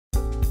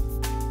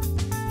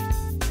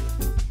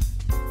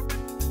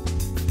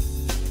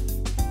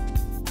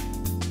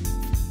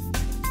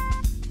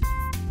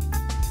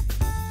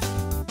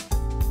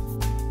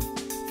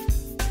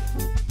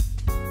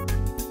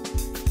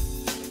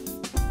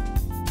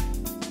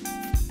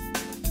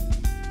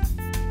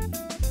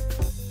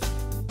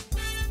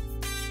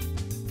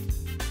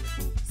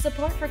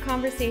Support for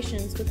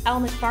Conversations with Al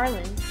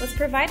Mcfarlane was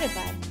provided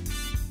by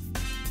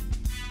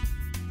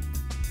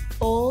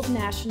Old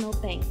National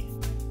Bank,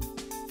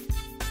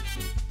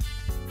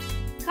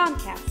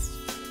 Comcast,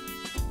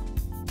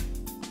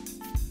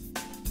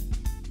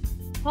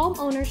 Home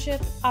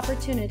Ownership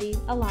Opportunity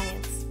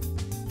Alliance,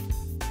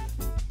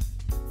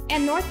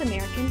 and North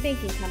American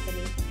Banking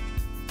Company.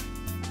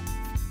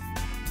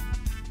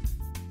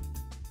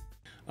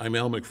 I'm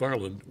Al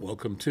Mcfarlane.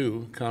 Welcome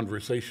to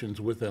Conversations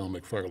with Al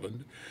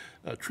Mcfarlane.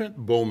 Trent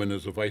Bowman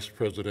is a Vice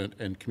President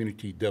and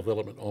Community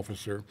Development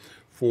Officer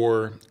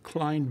for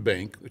Klein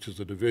Bank, which is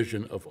a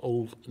division of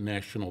Old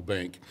National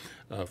Bank.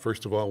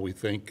 First of all, we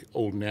thank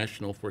Old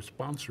National for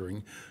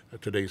sponsoring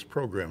today's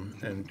program.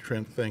 And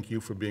Trent, thank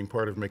you for being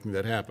part of making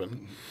that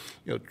happen.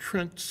 You know,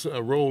 Trent's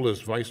role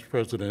as Vice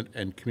President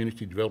and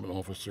Community Development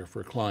Officer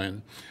for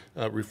Klein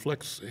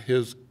reflects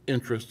his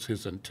interests,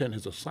 his intent,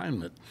 his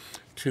assignment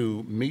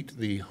to meet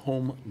the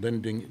home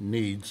lending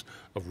needs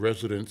of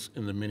residents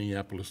in the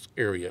Minneapolis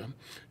area.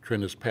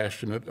 Trent is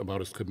passionate about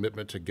his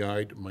commitment to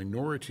guide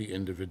minority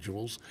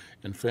individuals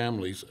and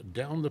families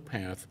down the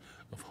path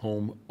of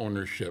home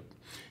ownership.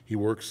 He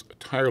works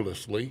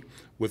tirelessly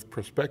with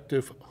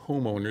prospective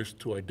homeowners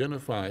to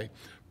identify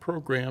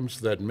programs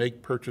that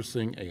make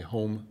purchasing a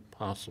home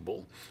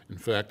possible. In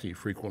fact, he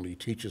frequently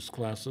teaches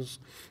classes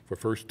for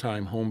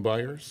first-time home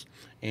buyers,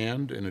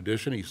 and in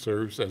addition, he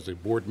serves as a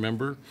board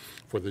member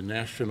for the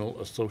National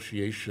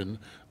Association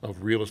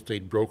of Real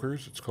Estate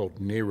Brokers. It's called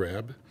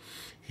NAREB.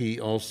 He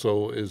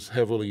also is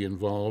heavily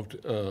involved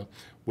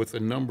with a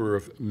number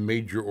of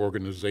major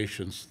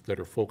organizations that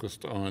are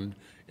focused on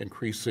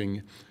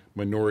increasing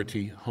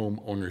minority home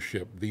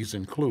ownership. These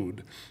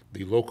include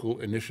the Local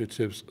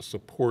Initiatives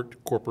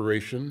Support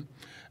Corporation,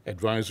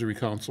 Advisory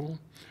Council,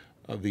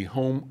 the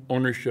Home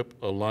Ownership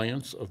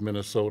Alliance of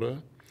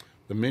Minnesota,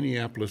 the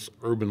Minneapolis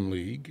Urban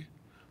League,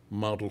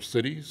 Model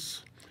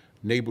Cities,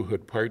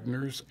 Neighborhood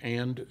Partners,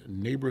 and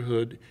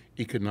Neighborhood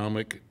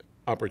Economic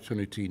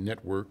Opportunity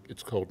Network.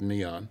 It's called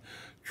NEON.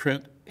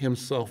 Trent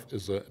himself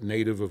is a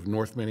native of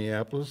North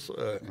Minneapolis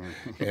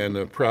and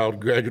a proud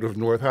graduate of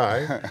North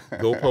High.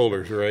 Go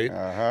Polars, right?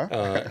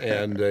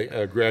 And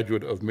a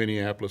graduate of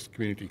Minneapolis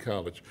Community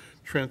College.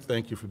 Trent,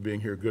 thank you for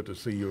being here. Good to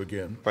see you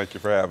again. Thank you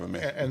for having me.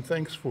 And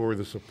thanks for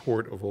the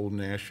support of Old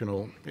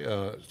National,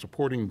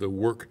 supporting the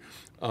work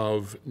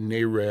of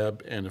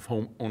NAREB and of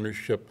Home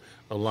Ownership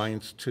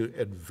Alliance to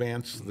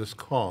advance this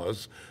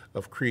cause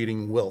of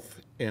creating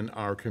wealth in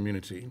our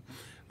community.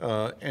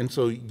 And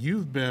so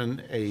you've been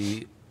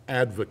an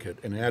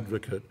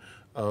advocate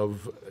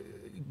of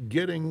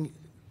getting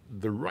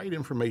the right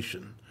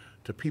information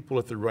to people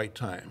at the right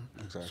time,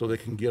 exactly, so they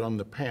can get on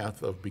the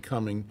path of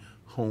becoming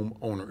home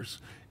owners.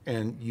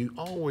 And you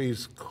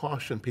always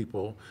caution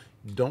people,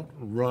 don't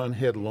run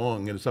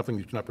headlong into something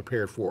that you're not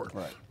prepared for.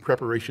 Right.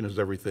 Preparation is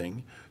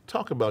everything.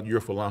 Talk about your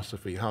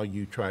philosophy, how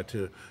you try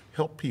to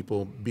help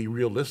people be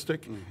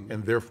realistic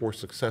and therefore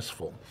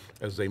successful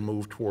as they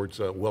move towards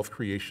wealth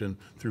creation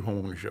through home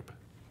ownership.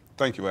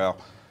 Thank you, Al.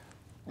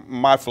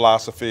 My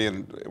philosophy,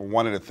 and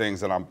one of the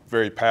things that I'm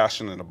very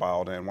passionate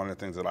about, and one of the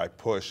things that I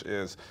push,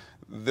 is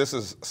this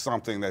is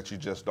something that you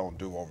just don't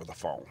do over the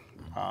phone.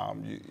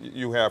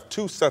 You have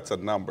two sets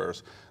of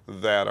numbers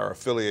that are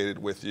affiliated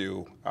with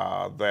you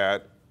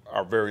that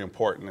are very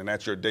important, and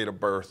that's your date of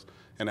birth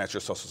and that's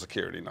your social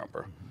security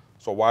number.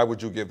 So why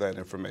would you give that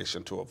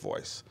information to a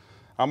voice?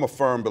 I'm a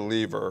firm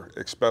believer,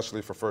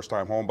 especially for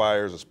first-time home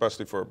buyers,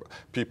 especially for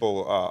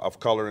people of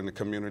color in the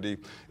community,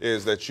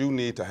 is that you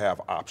need to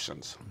have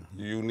options.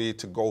 You need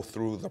to go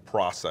through the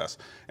process,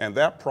 and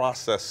that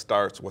process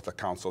starts with a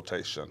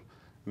consultation.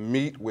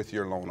 Meet with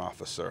your loan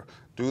officer.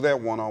 Do that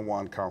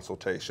one-on-one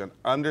consultation.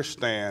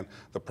 Understand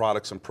the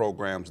products and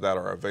programs that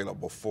are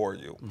available for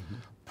you.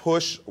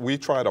 We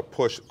try to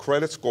push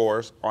credit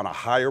scores on a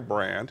higher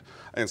brand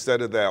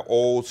instead of that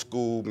old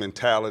school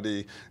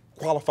mentality,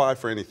 qualify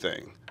for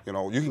anything. You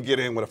know, you can get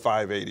in with a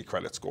 580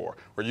 credit score,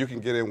 or you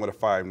can get in with a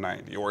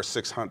 590 or a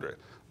 600.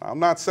 I'm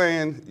not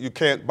saying you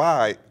can't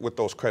buy with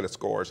those credit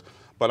scores,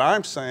 but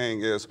I'm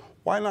saying is,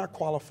 why not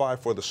qualify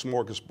for the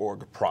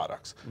smorgasbord of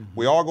products?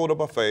 We all go to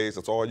buffets,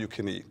 that's all you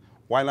can eat.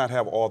 Why not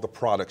have all the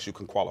products you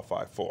can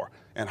qualify for?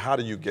 And how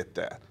do you get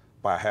that?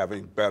 By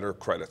having better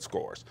credit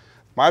scores.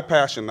 My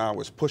passion now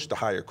is push the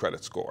higher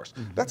credit scores.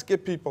 Let's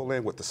get people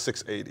in with the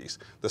 680s,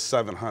 the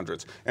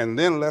 700s, and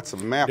then let's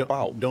map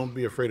out. Don't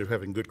be afraid of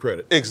having good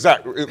credit.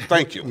 Exactly.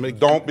 Thank you.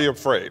 Don't be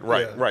afraid.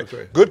 Right, Yeah, right.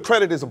 Right. Good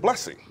credit is a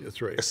blessing.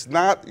 That's right. It's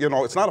not,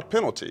 it's not a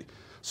penalty.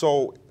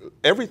 So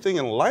everything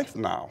in life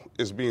now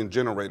is being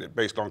generated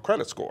based on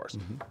credit scores.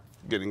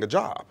 Getting a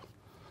job,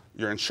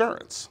 your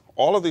insurance,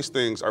 all of these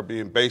things are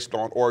being based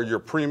on, or your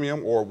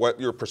premium or what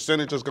your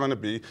percentage is going to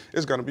be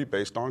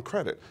based on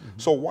credit.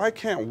 So why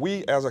can't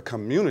we as a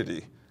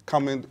community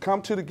come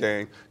to the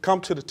game, come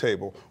to the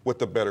table with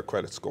the better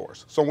credit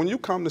scores? So when you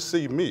come to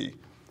see me,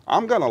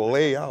 I'm going to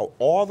lay out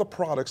all the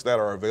products that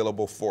are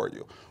available for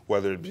you,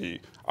 whether it be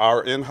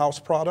our in-house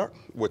product,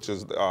 which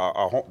is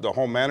the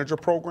Home Manager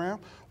program,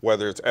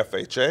 whether it's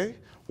FHA,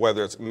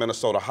 whether it's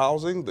Minnesota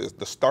Housing,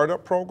 the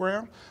startup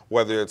program,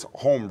 whether it's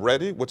Home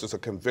Ready, which is a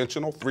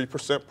conventional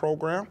 3%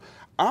 program.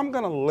 I'm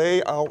going to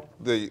lay out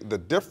the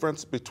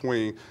difference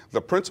between the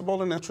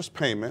principal and interest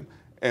payment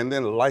and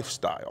then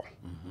lifestyle.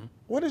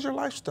 What is your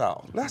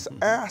lifestyle? Let's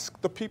ask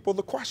the people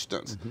the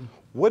questions.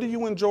 What do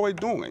you enjoy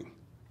doing?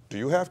 Do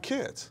you have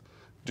kids?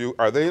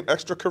 Are they in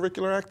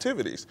extracurricular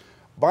activities?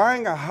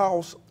 Buying a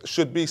house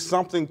should be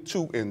something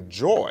to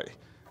enjoy,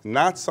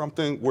 not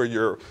something where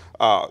you're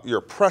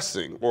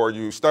pressing or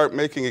you start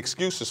making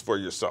excuses for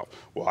yourself.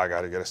 Well, I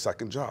got to get a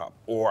second job,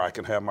 or I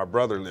can have my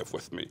brother live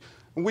with me.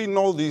 We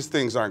know these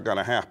things aren't going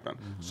to happen.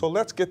 So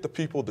let's get the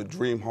people the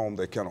dream home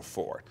they can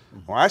afford.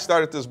 When I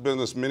started this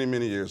business many,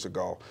 many years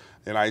ago,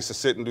 and I used to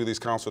sit and do these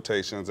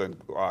consultations, and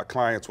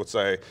clients would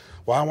say,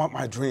 well, I want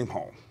my dream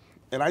home.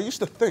 And I used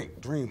to think,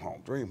 dream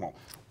home, dream home.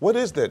 What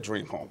is that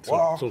dream home?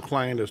 So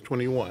client is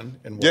 21,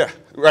 and what? Yeah,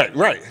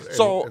 right.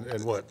 So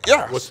and what?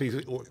 Yeah. What's he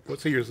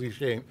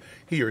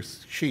or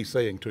she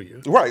saying to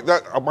you? Right.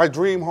 My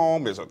dream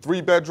home is a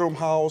 3-bedroom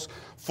house,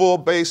 full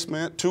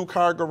basement,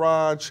 2-car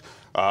garage,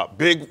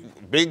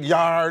 big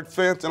yard,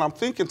 fence, and I'm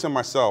thinking to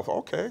myself,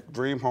 okay,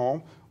 dream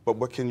home, but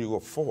what can you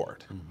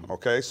afford?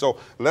 Okay, so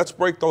let's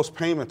break those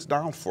payments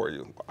down for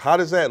you. How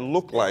does that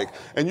look like?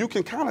 And you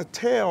can kind of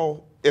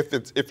tell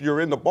if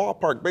you're in the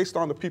ballpark based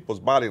on the people's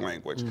body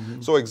language.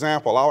 So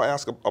example, I'll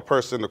ask a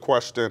person the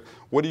question,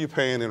 what are you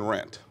paying in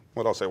rent?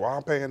 Well, they'll say, well,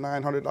 I'm paying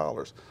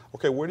 $900.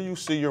 Okay, where do you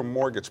see your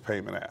mortgage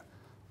payment at?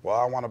 Well,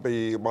 I want to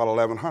be about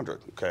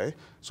 $1,100, okay?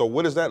 So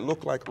what does that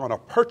look like on a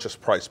purchase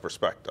price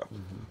perspective?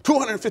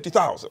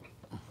 $250,000,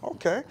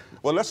 okay?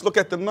 Well, let's look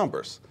at the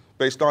numbers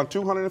based on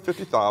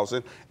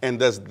 $250,000, and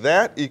does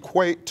that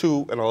equate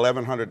to an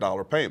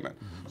 $1,100 payment?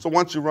 So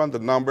once you run the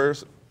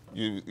numbers,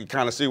 you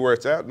kind of see where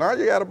it's at. Now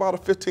you got about a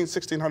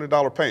 $1,500,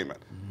 $1,600 payment.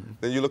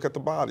 Then you look at the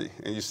body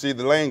and you see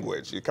the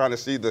language. You kind of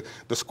see the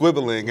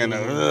squibbling and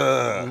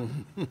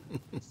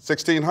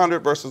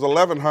 $1,600 versus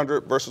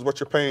 $1,100 versus what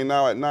you're paying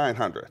now at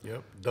 $900.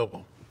 Yep,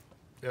 double.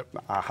 Yep.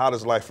 How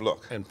does life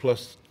look? And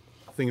plus,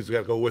 things got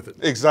to go with it.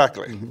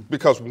 Exactly.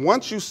 Because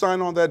once you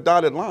sign on that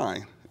dotted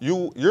line,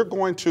 you're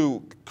going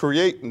to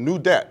create new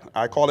debt.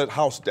 I call it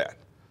house debt.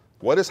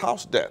 What is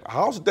house debt?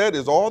 House debt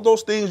is all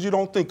those things you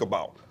don't think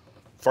about.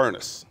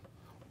 Furnace,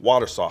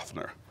 water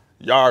softener,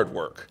 yard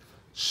work,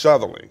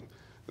 shoveling,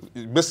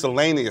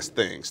 miscellaneous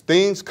things.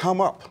 Things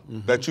come up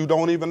that you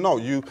don't even know.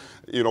 You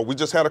know, we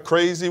just had a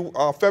crazy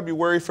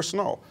February for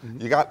snow.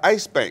 You got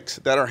ice banks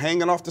that are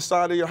hanging off the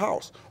side of your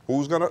house.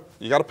 You got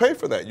to pay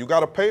for that. You got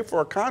to pay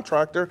for a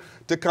contractor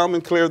to come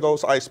and clear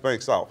those ice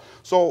banks out.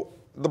 So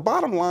the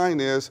bottom line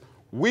is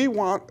we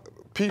want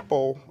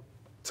people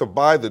to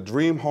buy the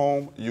dream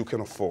home you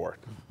can afford.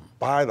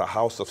 Buy the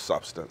house of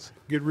substance.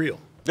 Get real.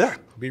 Yeah.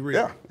 Be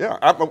real. Yeah.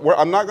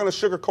 I'm not going to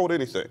sugarcoat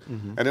anything.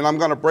 And then I'm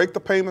going to break the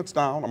payments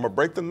down. I'm going to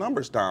break the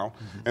numbers down.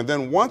 And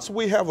then once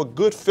we have a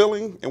good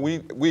feeling and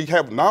we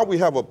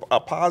have a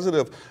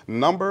positive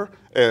number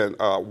and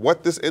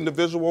what this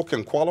individual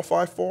can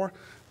qualify for,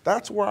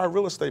 that's where our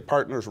real estate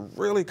partners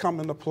really come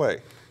into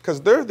play,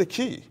 because they're the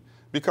key.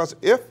 Because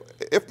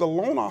if the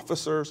loan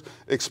officers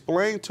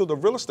explain to the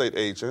real estate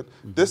agent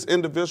this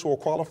individual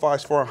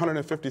qualifies for a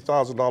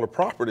 $150,000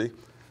 property,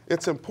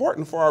 it's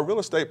important for our real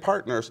estate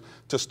partners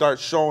to start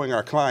showing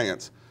our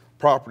clients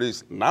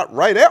properties not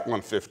right at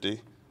 150,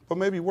 but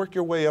maybe work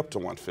your way up to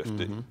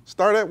 150.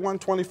 Start at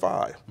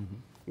 125,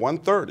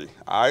 130.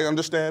 I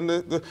understand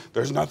that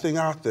there's nothing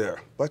out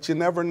there, but you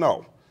never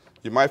know.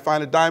 You might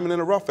find a diamond in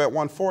the rough at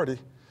 140.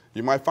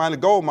 You might find a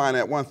gold mine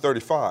at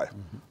 135.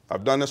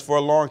 I've done this for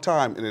a long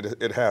time, and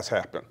it has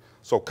happened.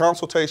 So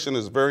consultation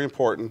is very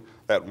important.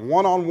 That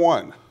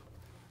one-on-one,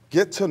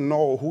 get to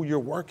know who you're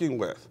working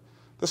with.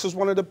 This is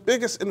one of the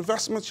biggest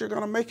investments you're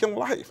going to make in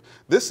life.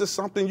 This is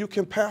something you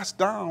can pass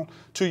down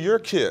to your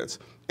kids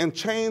and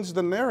change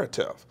the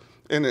narrative.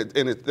 And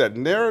that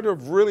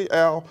narrative really,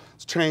 Al,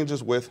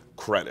 changes with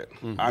credit.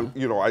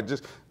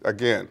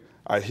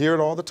 I hear it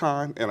all the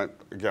time. And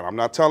again, I'm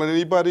not telling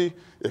anybody,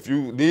 if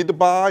you need to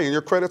buy and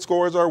your credit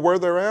scores are where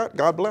they're at,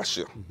 God bless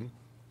you.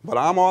 But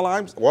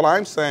what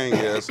I'm saying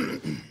is,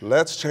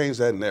 let's change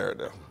that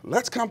narrative.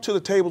 Let's come to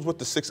the tables with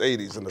the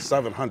 680s and the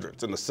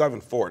 700s and the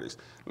 740s.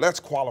 Let's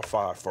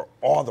qualify for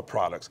all the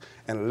products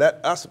and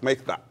let us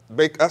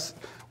make us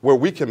where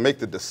we can make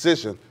the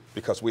decision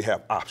because we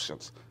have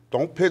options.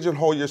 Don't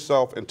pigeonhole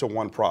yourself into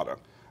one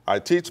product. I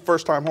teach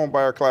first-time home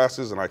buyer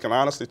classes, and I can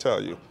honestly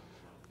tell you,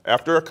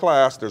 after a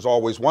class, there's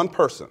always one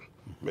person,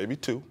 maybe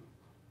two,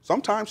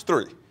 sometimes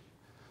three,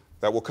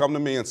 that will come to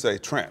me and say,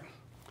 Trent,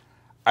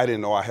 I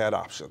didn't know I had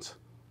options.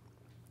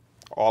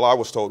 All I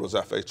was told was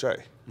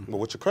FHA. Well,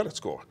 what's your credit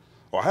score?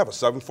 Well, I have a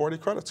 740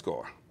 credit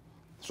score.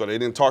 So they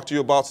didn't talk to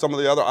you about some of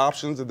the other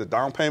options and the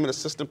down payment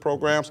assistance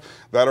programs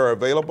that are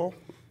available?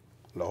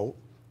 No.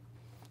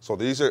 So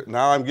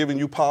now I'm giving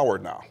you power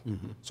now.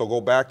 So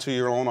go back to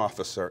your own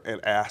officer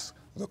and ask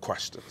the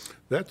questions.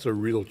 That's a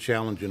real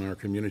challenge in our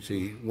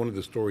community. One of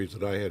the stories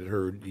that I had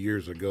heard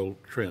years ago,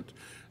 Trent,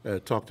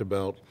 talked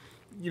about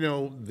you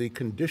know, the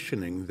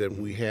conditioning that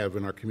we have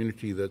in our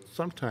community that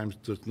sometimes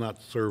does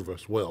not serve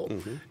us well.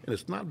 And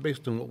it's not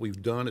based on what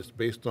we've done, it's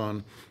based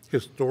on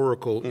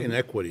historical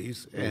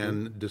inequities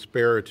and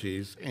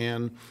disparities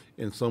and,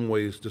 in some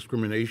ways,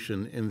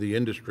 discrimination in the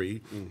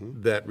industry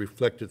that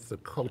reflected the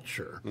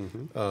culture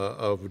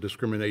of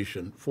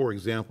discrimination. For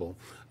example,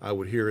 I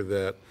would hear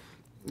that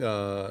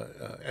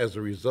as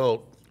a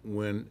result,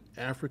 when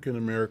African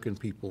American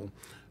people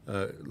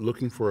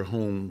looking for a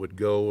home would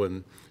go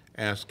and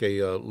ask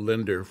a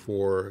lender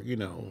for, you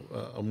know,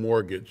 a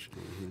mortgage,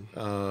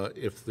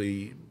 if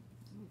the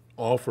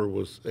offer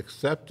was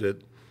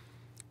accepted,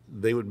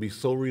 they would be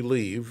so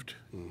relieved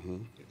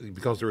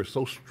because they were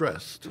so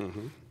stressed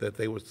that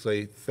they would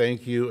say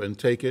thank you and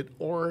take it,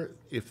 or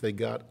if they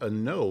got a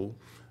no,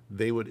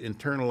 they would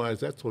internalize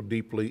that so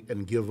deeply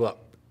and give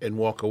up and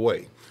walk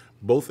away.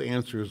 Both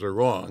answers are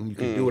wrong. You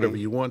can do whatever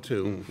you want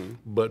to,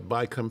 but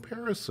by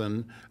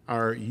comparison,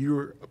 our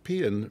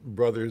European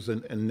brothers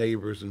and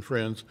neighbors and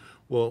friends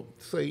will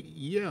say,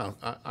 yeah,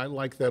 I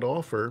like that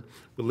offer,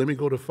 but let me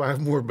go to 5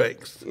 more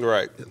banks.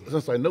 Right.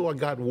 Since I know I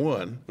got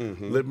one,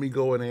 let me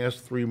go and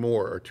ask 3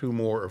 more or 2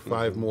 more or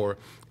 5 more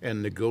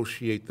and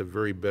negotiate the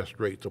very best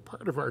rate. So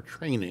part of our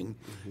training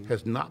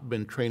has not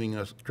been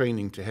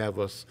training to have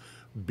us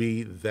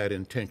be that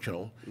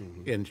intentional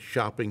in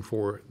shopping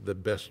for the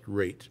best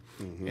rate.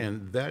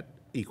 And that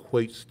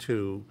equates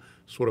to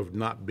sort of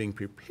not being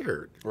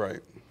prepared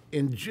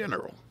in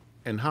general.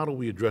 And how do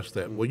we address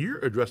that? Well, you're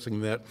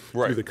addressing that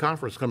through the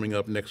conference coming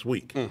up next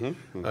week.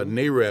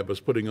 NARAB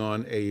is putting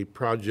on a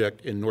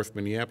project in North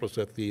Minneapolis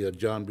at the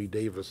John B.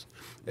 Davis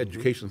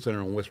Education Center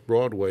on West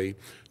Broadway,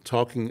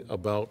 talking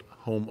about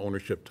home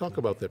ownership. Talk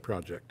about that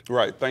project.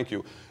 Right, thank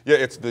you. Yeah,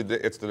 it's the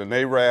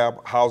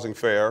NARAB Housing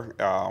Fair.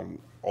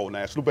 Old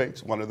National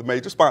Bank's one of the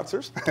major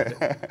sponsors.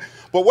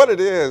 But what it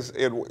is,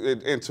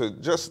 and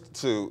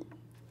to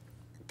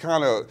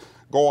kind of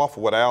go off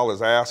of what Al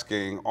is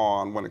asking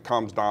on when it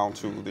comes down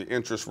to the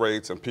interest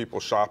rates and people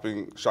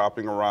shopping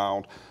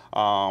around,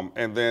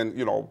 and then,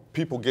 you know,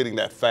 people getting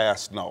that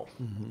fast no.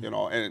 You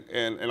know,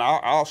 and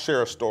I'll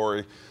share a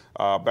story.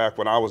 Back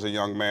when I was a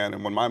young man,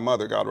 and when my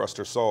mother, God rest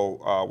her soul,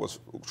 was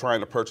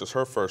trying to purchase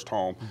her first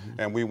home,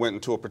 and we went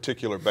into a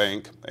particular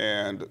bank,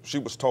 and she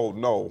was told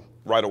no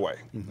right away.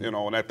 You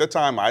know, and at the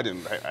time I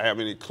didn't have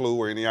any clue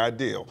or any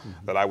idea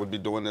that I would be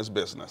doing this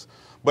business.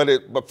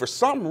 But for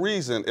some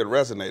reason it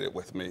resonated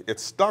with me. It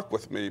stuck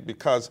with me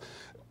because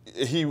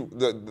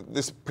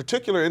this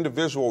particular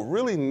individual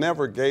really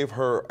never gave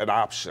her an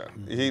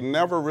option. He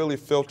never really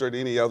filtered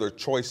any other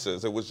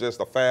choices. It was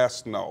just a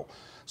fast no.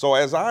 So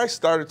as I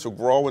started to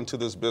grow into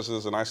this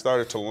business and I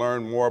started to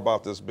learn more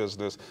about this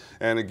business,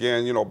 and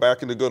again, you know,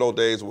 back in the good old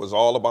days, it was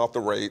all about the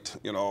rate,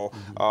 you know,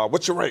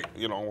 what's your rate?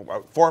 You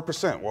know,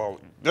 4%.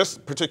 Well, this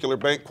particular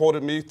bank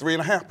quoted me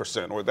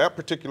 3.5%, or that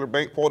particular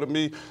bank quoted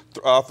me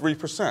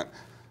 3%.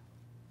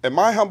 In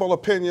my humble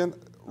opinion,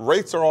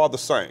 rates are all the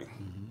same.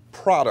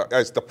 Product,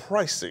 as the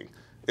pricing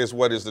is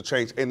what is the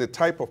change, and the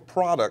type of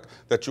product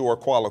that you are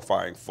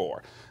qualifying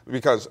for.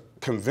 Because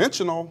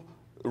conventional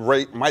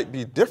rate might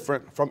be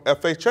different from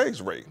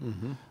FHA's rate.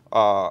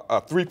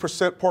 A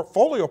 3%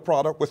 portfolio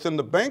product within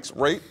the bank's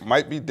rate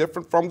might be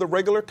different from the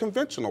regular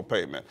conventional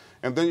payment.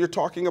 And then you're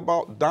talking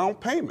about down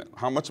payment.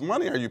 How much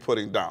money are you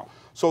putting down?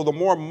 So the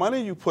more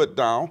money you put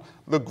down,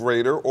 the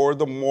greater or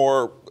the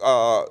more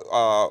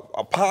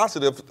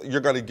positive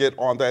you're going to get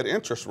on that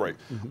interest rate.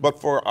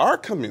 But for our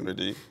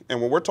community,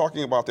 and when we're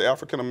talking about the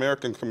African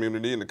American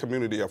community and the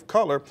community of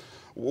color,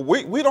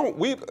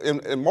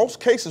 in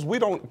most cases, we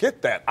don't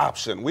get that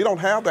option. We don't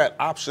have that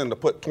option to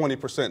put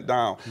 20%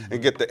 down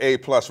and get the A+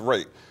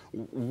 rate.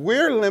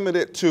 We're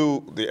limited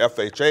to the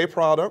FHA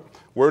product.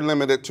 We're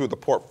limited to the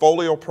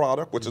portfolio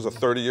product, which is a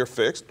 30-year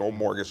fixed, no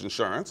mortgage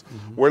insurance.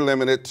 We're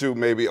limited to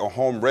maybe a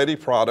home-ready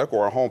product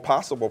or a home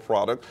possible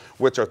product,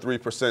 which are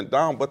 3%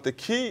 down. But the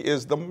key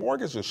is the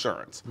mortgage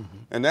insurance.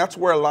 And that's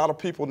where a lot of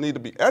people need to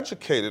be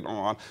educated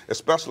on,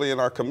 especially in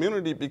our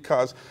community,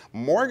 because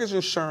mortgage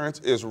insurance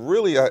is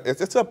really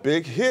it's a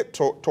big hit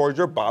towards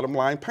your bottom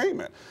line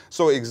payment.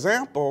 So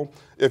example,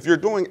 if you're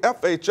doing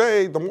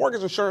FHA, the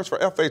mortgage insurance for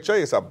FHA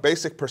is a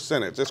basic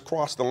percentage. It's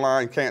crossed the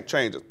line, can't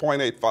change it,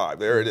 0.85,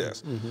 there it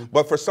is.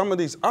 But for some of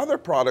these other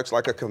products,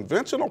 like a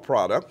conventional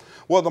product,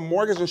 well, the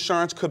mortgage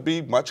insurance could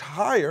be much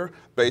higher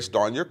based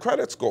on your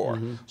credit score.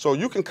 So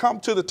you can come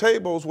to the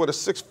tables with a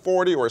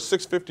 640 or a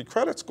 650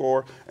 credit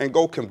score and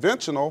go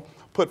conventional,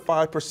 put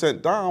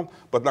 5% down,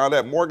 but now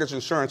that mortgage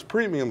insurance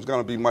premium is going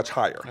to be much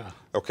higher.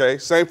 Okay,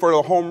 same for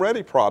the home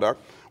ready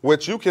product,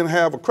 which you can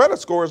have a credit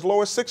score as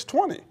low as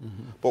 620.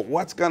 But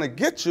what's going to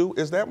get you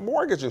is that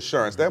mortgage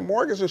insurance. That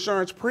mortgage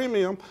insurance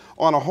premium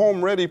on a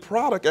home ready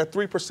product at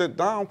 3%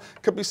 down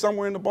could be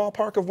somewhere in the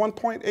ballpark of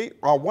 1.8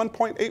 or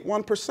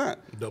 1.81%.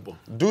 Double.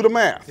 Do the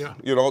math. Yeah.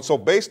 You know, so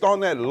based on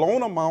that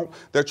loan amount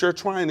that you're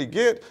trying to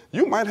get,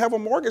 you might have a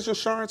mortgage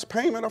insurance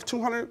payment of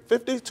 $250,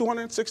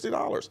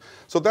 $260.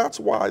 So that's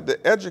why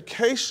the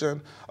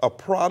education of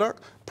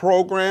product,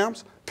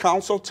 programs,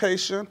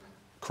 consultation,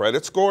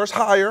 credit scores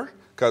higher,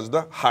 because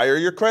the higher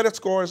your credit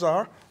scores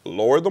are,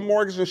 lower the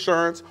mortgage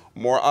insurance,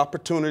 more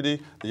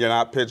opportunity. You're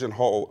not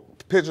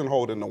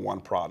pigeonholed into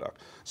one product.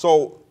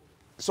 So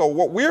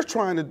what we're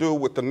trying to do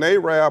with the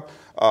NARAB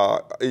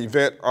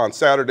event on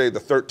Saturday the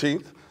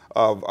 13th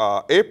of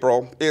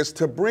April is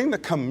to bring the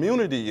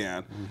community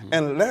in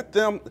and let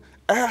them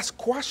ask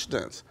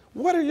questions.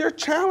 What are your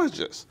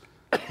challenges?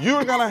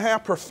 You're going to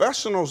have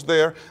professionals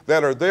there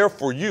that are there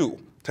for you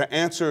to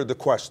answer the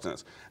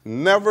questions.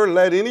 Never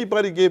let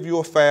anybody give you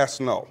a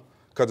fast no,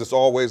 because it's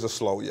always a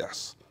slow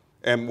yes.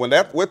 And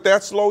with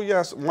that slow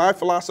yes, my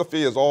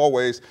philosophy is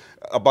always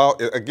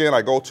about, again,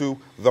 I go to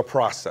the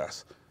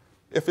process.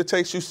 If it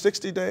takes you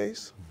 60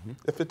 days,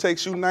 if it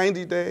takes you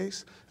 90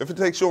 days, if it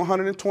takes you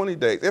 120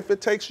 days, if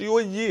it takes you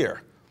a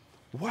year,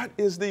 what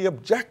is the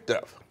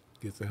objective?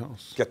 Get the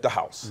house. Get the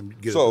house. And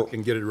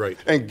get it right.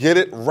 And get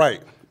it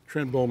right.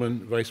 Trent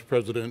Bowman, Vice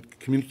President,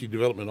 Community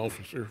Development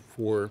Officer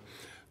for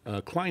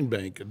Klein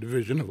Bank, a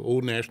division of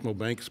Old National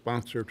Bank,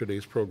 sponsor of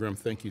today's program.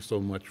 Thank you so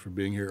much for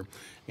being here.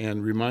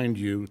 And remind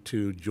you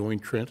to join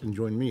Trent and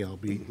join me. I'll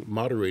be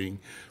moderating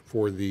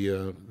for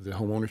the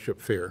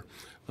homeownership fair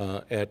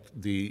at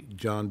the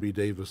John B.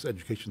 Davis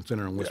Education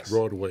Center on West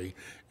Broadway.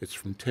 It's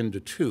from 10 to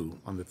 2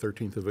 on the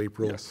 13th of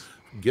April. Yes.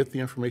 Get the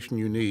information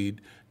you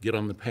need. Get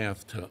on the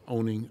path to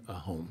owning a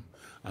home.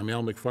 I'm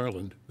Al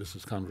McFarland. This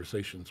is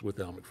Conversations with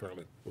Al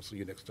McFarland. We'll see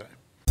you next time.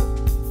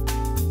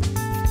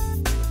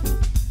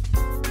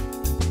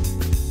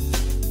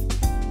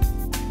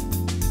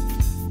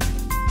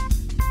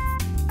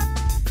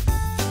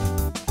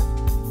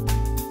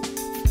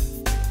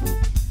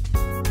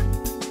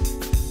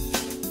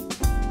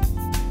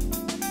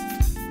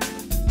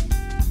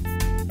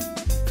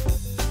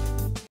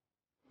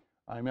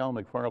 I'm Al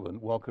McFarland.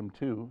 Welcome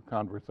to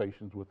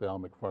Conversations with Al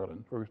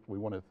McFarland. First, we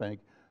want to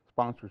thank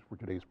sponsors for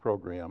today's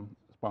program.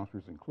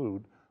 Sponsors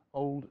include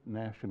Old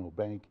National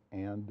Bank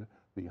and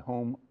the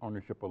Home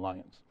Ownership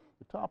Alliance.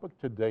 The topic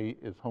today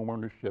is home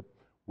ownership,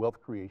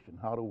 wealth creation.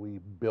 How do we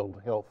build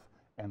health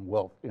and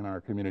wealth in our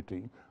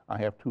community? I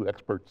have two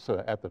experts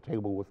at the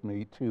table with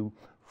me, two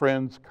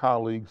friends,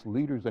 colleagues,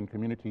 leaders and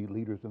community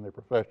leaders in their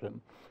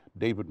profession.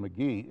 David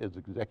McGee is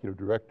Executive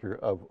Director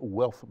of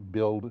Wealth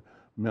Build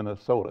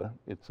Minnesota.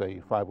 It's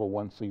a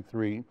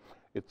 501c3.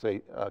 It's a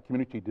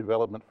community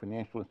development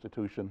financial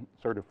institution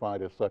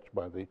certified as such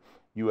by the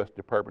U.S.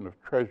 Department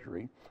of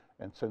Treasury.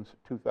 And since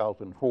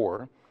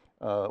 2004,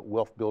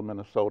 Wealth Build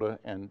Minnesota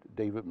and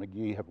David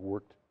McGee have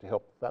worked to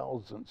help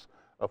thousands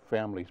of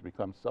families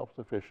become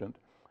self-sufficient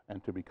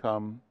and to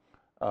become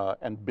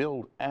and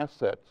build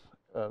assets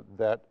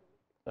that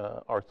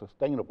are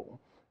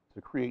sustainable,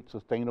 to create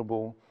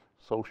sustainable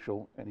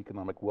social and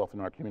economic wealth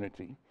in our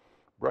community.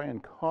 Bryan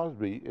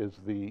Crosby is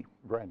the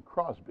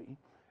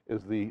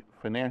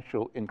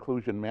Financial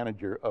Inclusion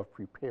Manager of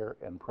Prepare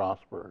and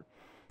Prosper.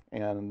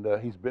 And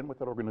he's been with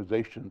that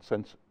organization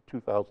since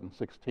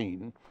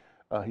 2016.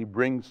 He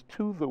brings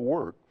to the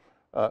work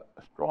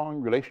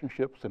strong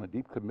relationships and a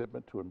deep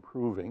commitment to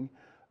improving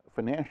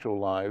financial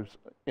lives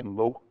in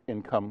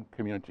low-income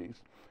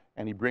communities.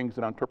 And he brings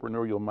an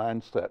entrepreneurial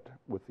mindset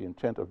with the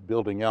intent of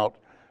building out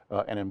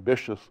an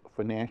ambitious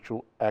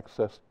financial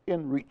access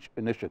in reach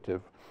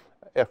initiative,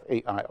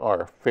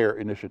 FAIR, FAIR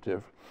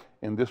initiative.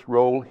 In this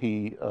role,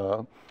 he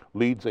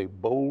leads a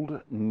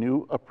bold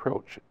new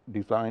approach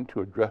designed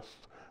to address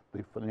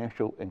the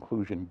financial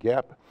inclusion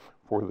gap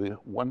for the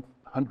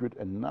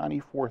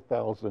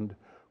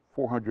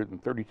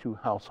 194,432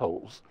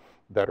 households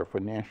that are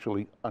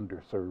financially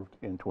underserved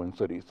in Twin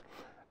Cities.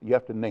 You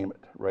have to name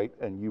it, right?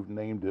 And you've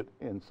named it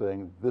in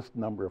saying this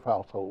number of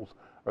households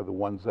are the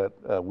ones that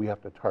we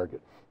have to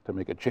target to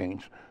make a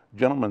change.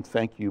 Gentlemen,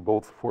 thank you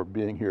both for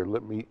being here.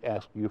 Let me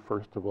ask you,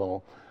 first of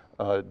all,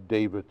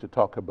 David, to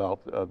talk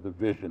about the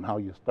vision, how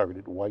you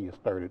started, why you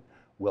started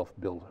Wealth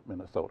Build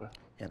Minnesota.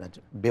 Yeah, that's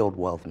Build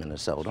Wealth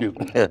Minnesota. Excuse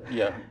me.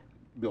 Yeah,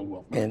 Build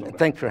Wealth Minnesota. And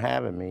thanks for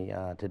having me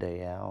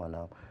today, Al. And,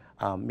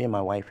 me and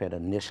my wife had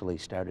initially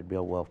started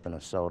Build Wealth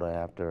Minnesota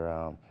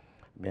after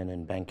been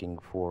in banking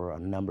for a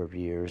number of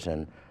years,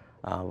 and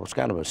it was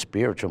kind of a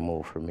spiritual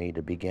move for me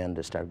to begin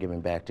to start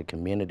giving back to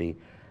community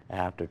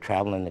after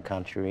traveling the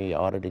country,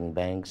 auditing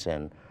banks,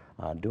 and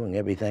doing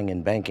everything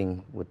in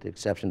banking with the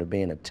exception of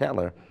being a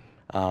teller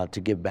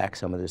to give back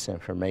some of this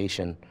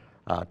information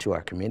to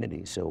our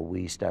community. So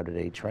we started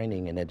a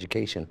training and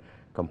education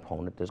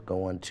component that's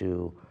going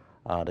to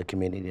the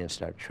community and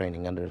start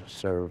training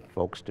underserved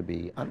folks to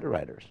be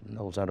underwriters. And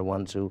those are the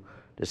ones who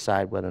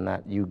decide whether or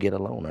not you get a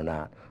loan or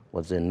not,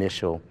 was the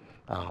initial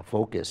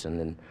focus. And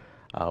then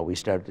we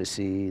started to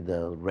see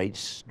the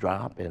rates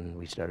drop, and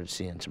we started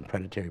seeing some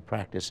predatory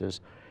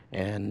practices.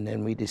 And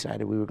then we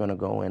decided we were going to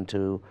go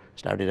into,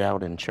 started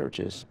out in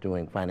churches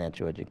doing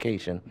financial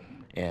education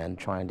and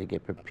trying to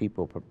get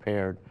people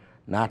prepared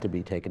not to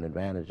be taken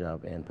advantage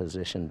of and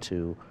positioned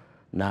to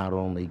not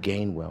only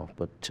gain wealth,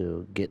 but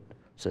to get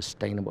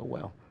sustainable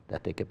wealth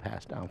that they could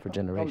pass down for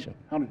generations.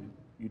 How did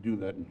you do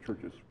that in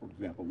churches, for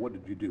example? What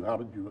did you do? How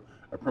did you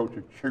approach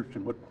a church,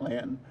 and what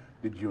plan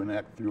did you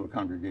enact through a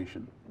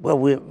congregation?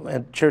 Well,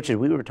 at churches,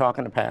 we were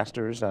talking to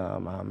pastors.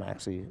 I'm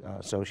actually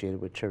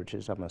associated with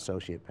churches. I'm an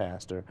associate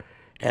pastor.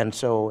 And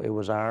so it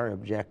was our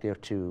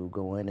objective to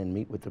go in and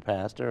meet with the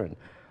pastor.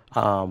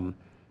 And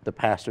the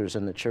pastors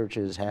in the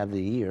churches have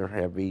the ear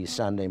every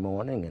Sunday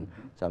morning and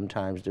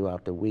sometimes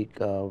throughout the week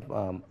of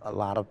a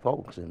lot of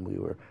folks. And we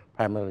were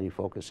primarily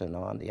focusing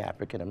on the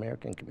African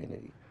American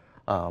community,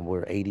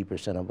 where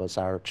 80% of us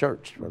are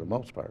church for the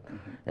most part.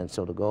 And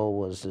so the goal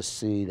was to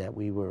see that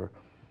we were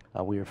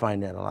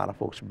finding that a lot of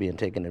folks were being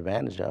taken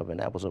advantage of,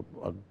 and that was a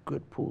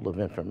good pool of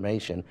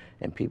information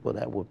and people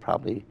that would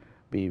probably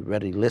be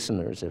ready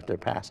listeners if their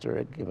pastor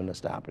had given us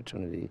the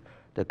opportunity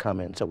to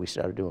come in. So we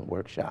started doing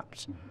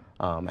workshops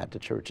at the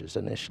churches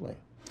initially.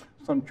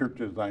 Some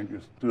churches, I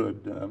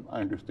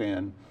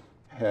understand,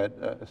 had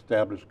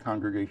established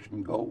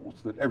congregation goals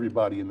that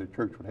everybody in the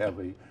church would have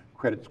a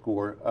credit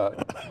score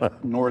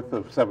north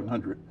of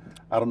 700.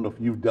 I don't know if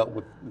you've dealt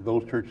with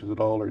those churches at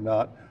all or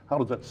not. How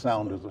does that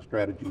sound as a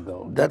strategy,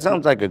 though? That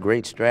sounds like a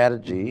great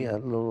strategy, a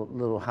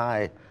little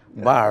high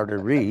bar to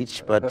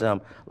reach, but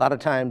a lot of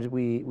times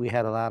we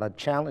had a lot of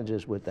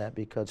challenges with that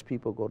because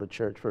people go to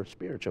church for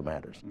spiritual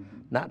matters,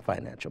 not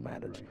financial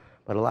matters. Right.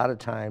 But a lot of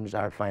times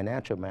our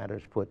financial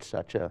matters put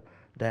such a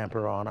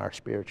damper on our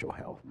spiritual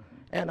health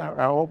and our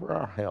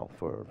overall health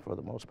for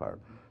the most part.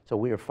 So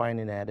we were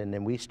finding that, and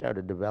then we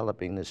started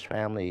developing this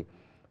family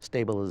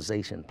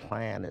stabilization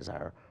plan as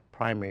our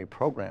primary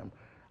program,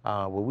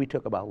 where we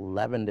took about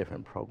 11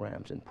 different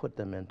programs and put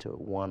them into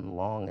one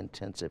long,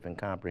 intensive, and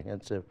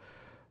comprehensive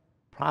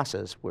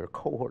process where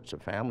cohorts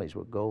of families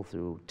would go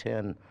through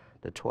 10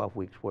 to 12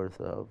 weeks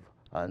worth of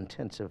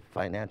intensive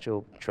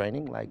financial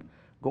training, like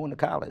going to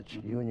college.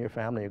 You and your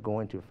family are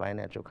going to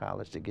financial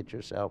college to get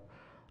yourself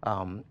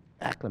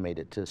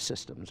acclimated to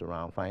systems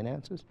around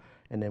finances,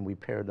 and then we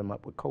paired them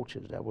up with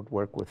coaches that would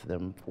work with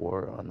them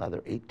for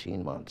another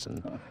 18 months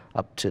and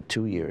up to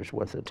 2 years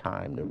worth of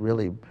time to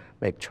really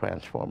make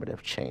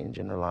transformative change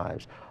in their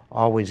lives,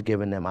 always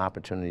giving them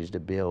opportunities to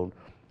build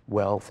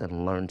wealth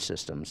and learn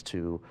systems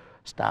to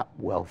stop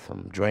wealth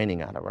from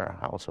draining out of our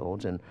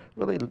households, and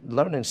really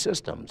learning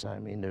systems. I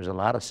mean, there's a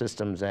lot of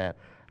systems that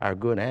are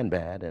good and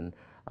bad, and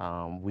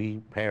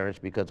we perish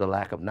because of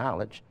lack of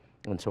knowledge.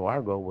 And so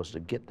our goal was to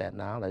get that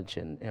knowledge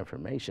and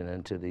information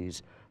into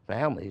these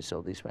families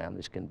so these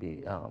families can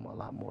be a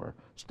lot more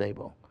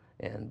stable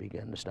and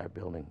begin to start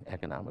building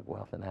economic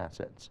wealth and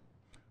assets.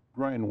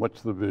 Bryan,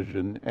 what's the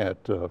vision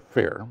at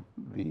FAIR,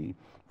 the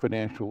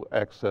Financial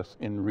Access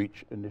in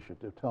Reach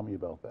initiative? Tell me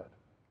about that.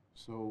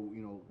 So,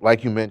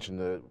 like you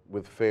mentioned,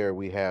 with FAIR,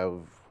 we have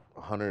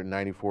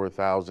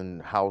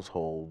 194,000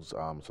 households,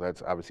 so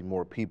that's obviously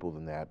more people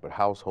than that, but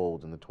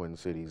households in the Twin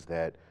Cities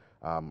that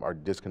are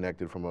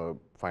disconnected from a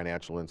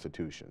financial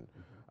institution.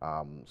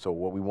 So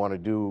what we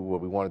wanted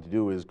to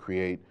do is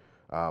create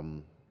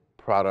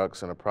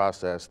products and a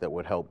process that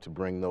would help to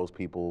bring those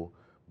people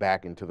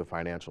back into the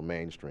financial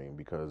mainstream,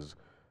 because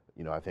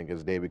I think,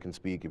 as David can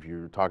speak, if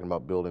you're talking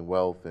about building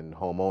wealth and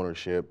home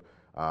ownership,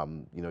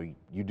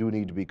 you do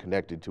need to be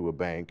connected to a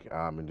bank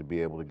and to be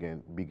able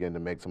to begin to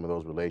make some of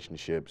those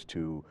relationships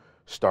to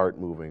start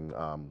moving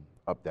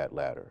up that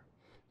ladder.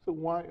 So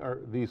why are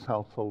these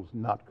households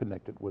not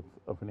connected with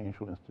a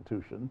financial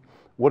institution?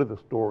 What are the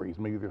stories?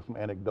 Maybe there's some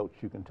anecdotes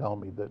you can tell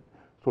me that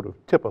sort of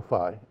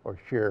typify or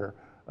share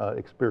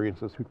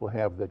experiences people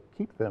have that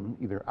keep them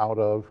either out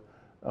of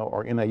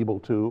or unable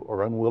to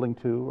or unwilling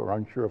to or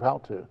unsure of how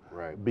to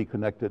be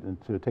connected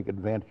and to take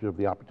advantage of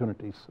the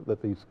opportunities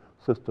that these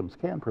systems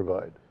can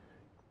provide.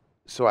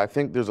 So I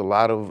think there's a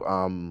lot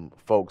of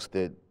folks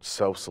that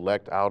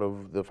self-select out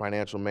of the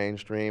financial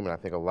mainstream, and I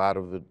think a lot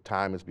of the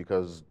time is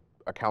because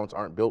accounts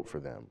aren't built for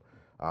them.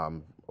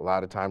 A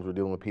lot of times we're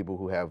dealing with people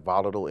who have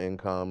volatile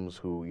incomes,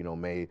 who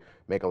may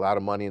make a lot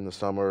of money in the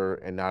summer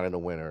and not in the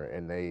winter,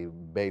 and they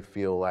may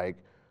feel like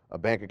a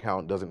bank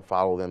account doesn't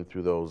follow them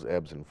through those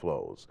ebbs and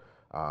flows.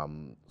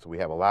 So we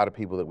have a lot of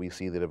people that we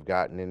see that have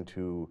gotten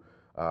into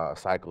a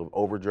cycle of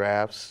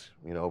overdrafts.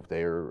 If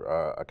their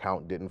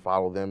account didn't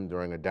follow them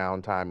during a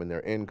downtime in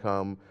their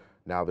income,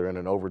 now they're in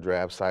an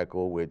overdraft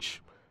cycle,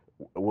 which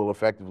will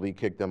effectively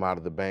kick them out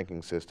of the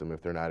banking system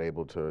if they're not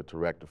able to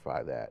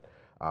rectify that.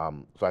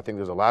 So I think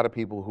there's a lot of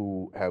people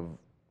who have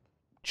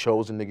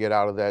chosen to get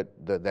out of that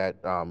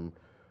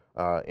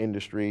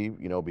industry,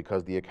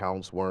 because the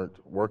accounts weren't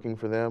working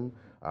for them.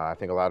 I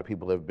think a lot of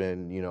people have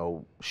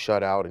been,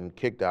 shut out and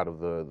kicked out of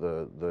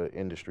the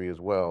industry as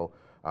well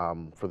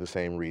for the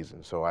same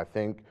reason. So I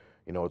think,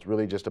 it's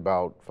really just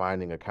about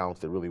finding accounts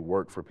that really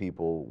work for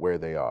people where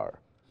they are.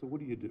 So what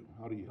do you do?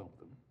 How do you help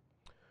them?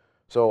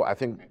 So I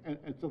think, and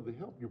so the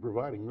help you're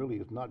providing really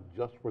is not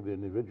just for the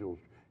individuals.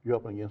 You're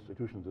helping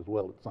institutions as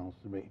well, it sounds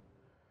to me,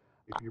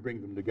 if you bring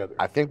them together.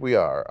 I think we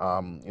are.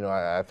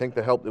 I think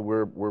the help that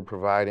we're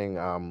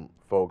providing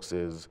folks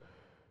is,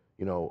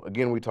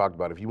 again, we talked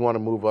about, if you want to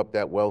move up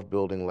that wealth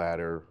building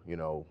ladder,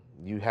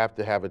 you have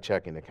to have a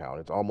checking account.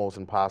 It's almost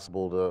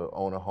impossible to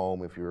own a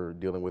home if you're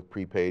dealing with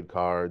prepaid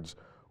cards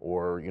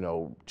or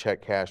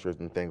check cashers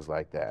and things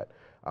like that.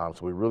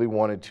 So we really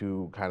wanted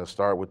to kind of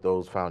start with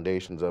those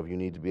foundations of you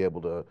need to be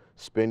able to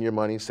spend your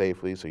money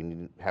safely, so you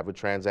need to have a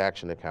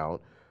transaction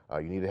account.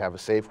 You need to have a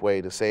safe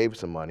way to save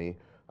some money.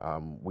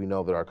 We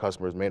know that our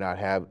customers may not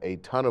have a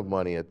ton of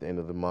money at the end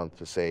of the month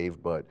to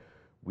save, but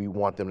we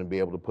want them to be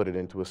able to put it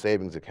into a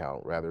savings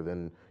account rather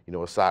than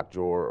a sock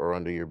drawer or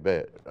under your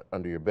bed.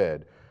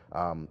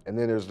 And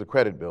then there's the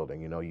credit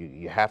building.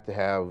 You have to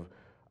have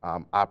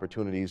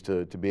opportunities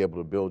to be able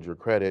to build your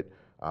credit.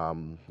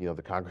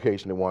 The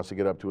congregation that wants to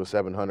get up to a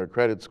 700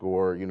 credit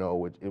score,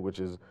 which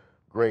is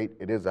great.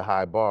 It is a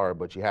high bar,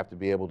 but you have to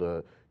be able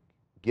to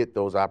get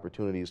those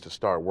opportunities to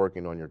start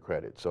working on your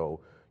credit. So,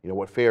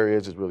 what FAIR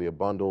is really a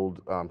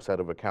bundled set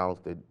of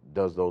accounts that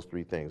does those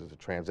three things. It's a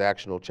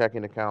transactional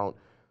checking account,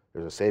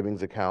 there's a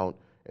savings account,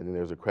 and then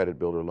there's a credit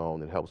builder loan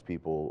that helps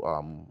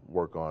people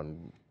work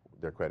on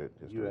their credit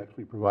history. You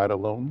actually provide a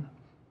loan?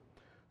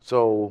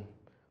 So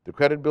the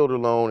credit builder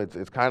loan,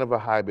 it's kind of a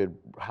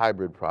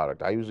hybrid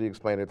product. I usually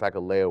explain it's like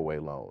a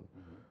layaway loan.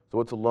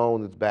 So it's a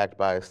loan that's backed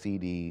by a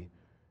CD,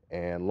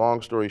 and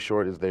long story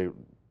short is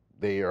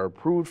they are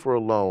approved for a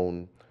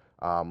loan,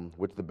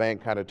 which the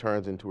bank kind of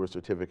turns into a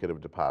certificate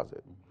of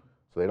deposit.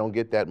 So they don't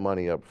get that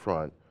money up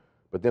front.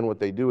 But then what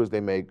they do is they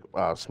make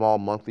small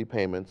monthly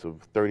payments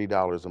of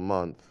 $30 a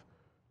month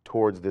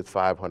towards this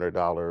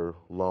 $500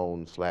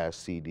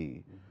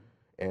 loan/CD.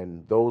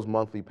 And those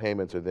monthly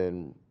payments are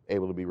then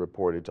able to be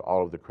reported to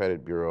all of the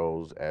credit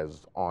bureaus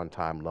as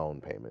on-time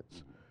loan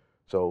payments.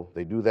 So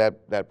they do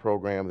that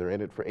program, they're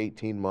in it for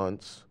 18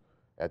 months.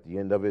 At the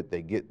end of it,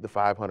 they get the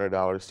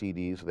 $500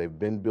 CD, so they've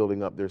been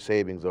building up their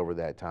savings over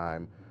that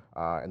time,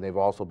 and they've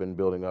also been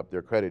building up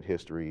their credit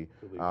history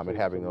and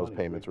having those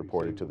payments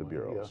reported to the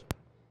bureaus.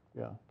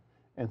 Yeah.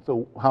 And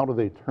so how do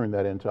they turn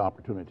that into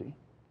opportunity?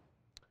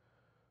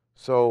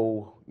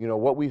 So,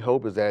 what we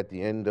hope is that at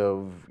the end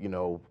of,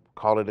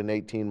 call it an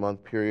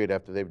 18-month period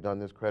after they've done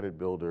this credit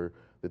builder,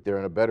 that they're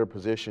in a better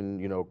position,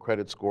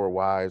 credit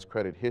score-wise,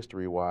 credit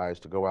history-wise,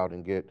 to go out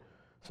and get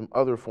some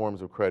other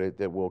forms of credit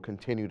that will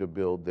continue to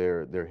build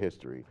their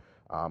history.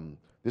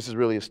 This is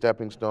really a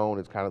stepping stone.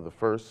 It's kind of the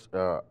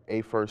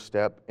first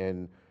step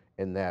in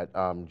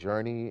that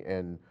journey.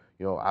 And,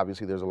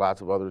 obviously there's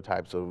lots of other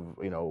types of,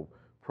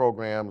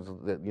 programs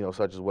that,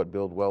 such as what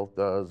Build Wealth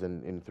does,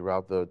 and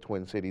throughout the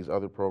Twin Cities,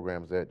 other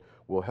programs that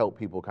will help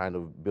people kind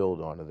of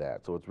build onto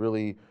that. So it's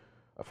really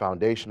a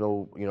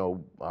foundational,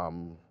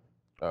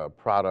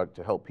 product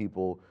to help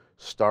people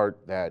start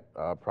that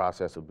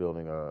process of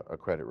building a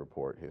credit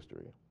report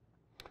history.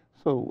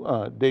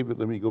 So, David,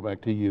 let me go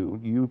back to you.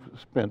 You've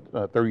spent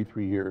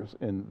 33 years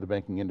in the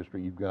banking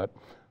industry. You've got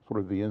sort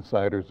of the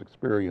insider's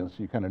experience.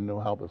 You kind of know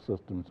how the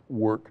systems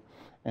work,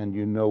 and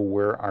you know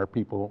where our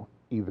people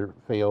either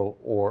fail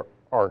or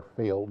are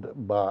failed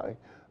by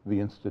the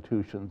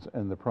institutions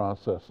and the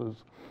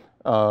processes.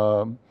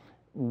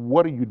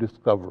 What are you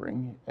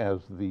discovering as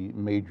the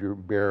major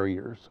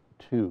barriers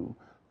to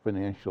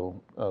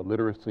financial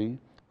literacy,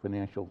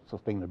 financial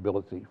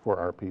sustainability for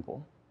our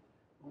people?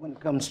 When it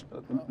comes,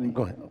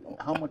 go ahead.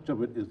 How much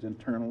of it is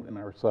internal in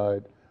our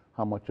side?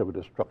 How much of it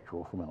is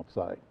structural from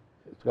outside?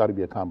 It's got to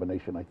be a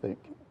combination, I think.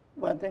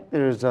 Well, I think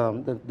there's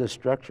the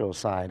structural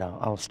side.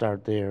 I'll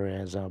start there.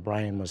 As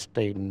Bryan was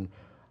stating,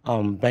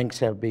 banks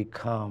have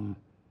become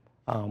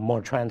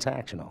more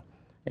transactional,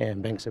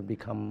 and banks have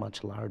become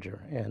much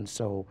larger. And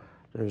so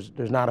there's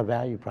not a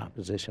value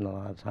proposition a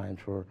lot of times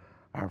for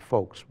our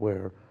folks,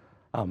 where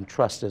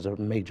trust is a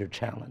major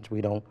challenge.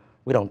 We don't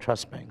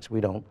trust banks.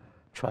 We don't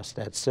trust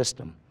that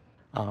system.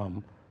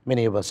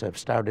 Many of us have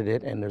started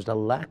it, and there's a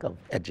lack of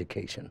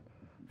education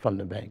from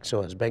the bank.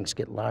 So as banks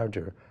get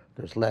larger,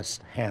 there's less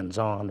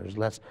hands-on.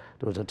 There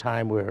was a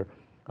time where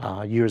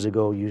years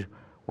ago you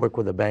worked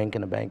with a bank,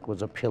 and the bank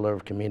was a pillar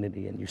of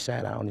community, and you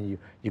sat down and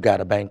you got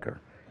a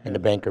banker, and the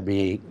banker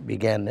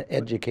began to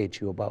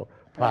educate you about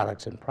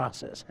products and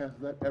process. Has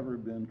that ever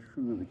been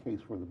truly the case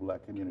for the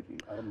black community?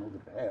 I don't know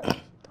that it has.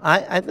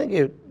 I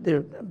think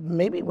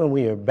maybe when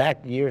we were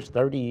back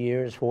 30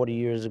 years, 40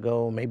 years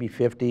ago, maybe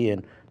 50,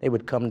 and they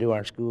would come to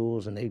our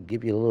schools and they'd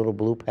give you a little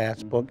blue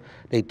passbook.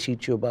 They'd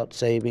teach you about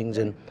savings,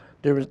 and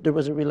there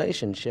was a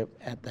relationship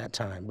at that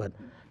time. But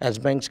as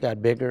banks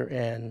got bigger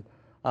and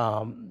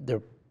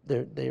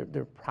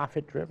they're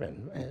profit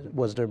driven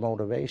was their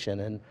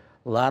motivation, and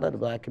a lot of the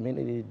black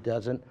community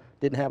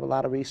didn't have a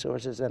lot of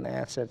resources and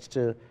assets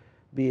to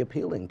be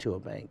appealing to a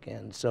bank.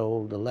 And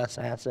so the less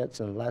assets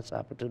and less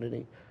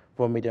opportunity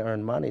for me to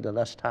earn money, the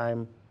less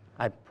time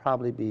I'd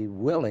probably be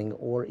willing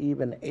or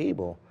even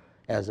able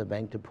as a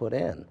bank to put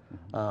in,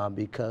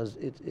 because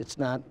it's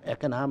not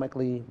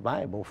economically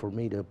viable for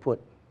me to put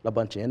a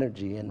bunch of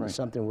energy into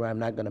something where I'm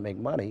not going to make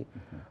money.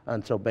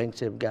 And so banks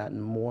have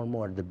gotten more and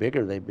more, the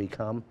bigger they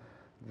become,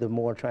 the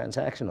more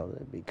transactional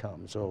they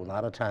become. So a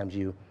lot of times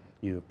you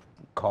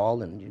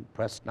call and you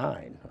press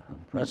 9,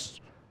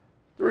 press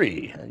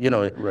 3. You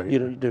know,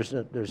 Right. there's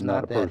Not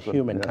not a that person,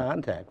 human yeah.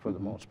 contact for the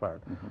most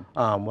part.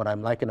 What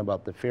I'm liking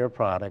about the Fair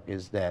product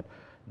is that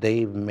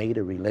they've made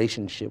a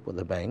relationship with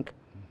the bank,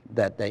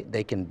 that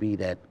they can be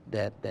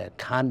that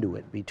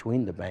conduit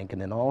between the bank,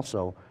 and then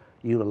also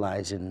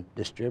utilizing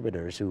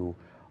distributors who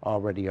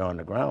already are on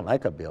the ground,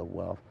 like a Build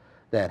Wealth,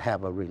 that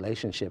have a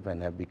relationship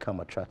and have become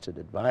a trusted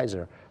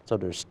advisor. So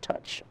there's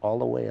touch all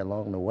the way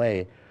along the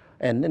way.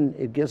 And then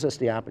it gives us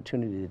the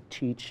opportunity to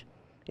teach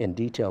in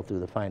detail through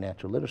the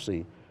financial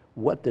literacy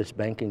what this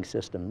banking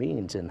system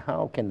means and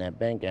how can that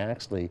bank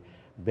actually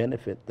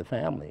benefit the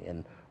family,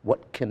 and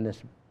what can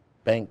this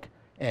bank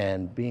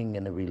and being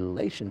in a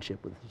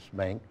relationship with this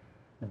bank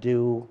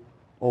do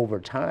over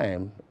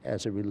time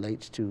as it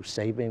relates to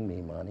saving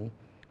me money,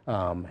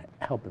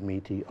 helping me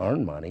to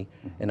earn money,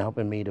 and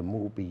helping me to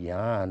move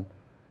beyond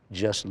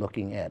just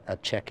looking at a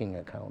checking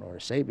account or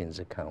a savings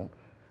account,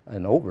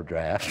 an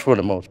overdraft for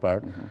the most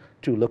part,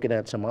 to looking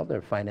at some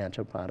other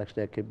financial products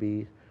that could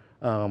be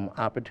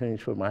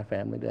opportunities for my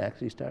family to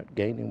actually start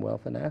gaining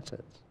wealth and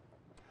assets.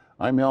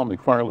 I'm Al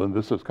McFarlane.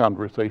 This is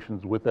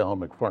Conversations with Al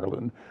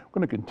McFarlane. I'm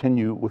going to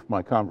continue with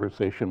my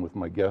conversation with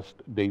my guest,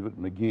 David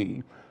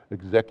McGee,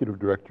 Executive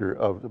Director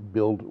of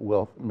Build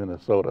Wealth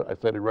Minnesota. I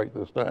said it right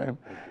this time.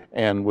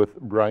 And with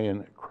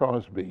Bryan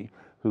Crosby,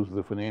 who's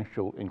the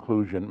Financial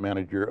Inclusion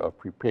Manager of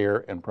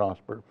Prepare and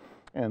Prosper.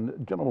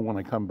 And gentlemen, when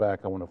I come back,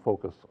 I want to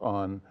focus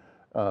on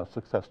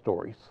success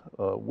stories.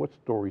 What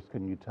stories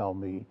can you tell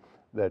me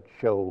that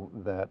show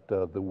that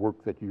the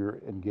work that you're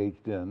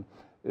engaged in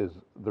is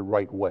the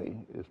right way,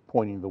 is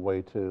pointing the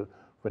way to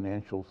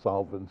financial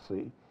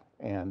solvency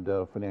and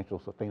financial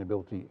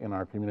sustainability in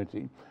our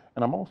community?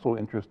 And I'm also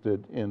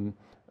interested in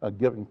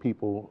giving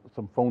people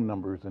some phone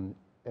numbers and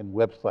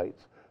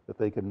websites that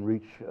they can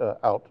reach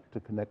out to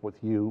connect with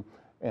you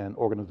and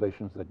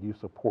organizations that you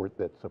support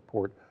that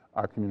support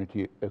our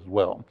community as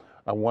well.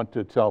 I want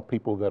to tell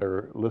people that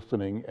are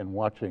listening and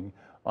watching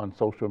on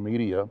social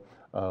media,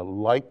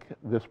 like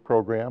this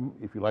program.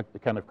 If you like the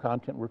kind of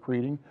content we're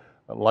creating,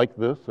 like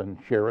this and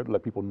share it,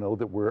 let people know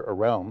that we're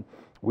around.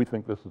 We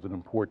think this is an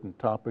important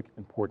topic,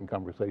 important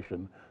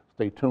conversation.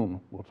 Stay tuned.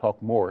 We'll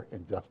talk more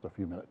in just a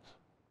few minutes.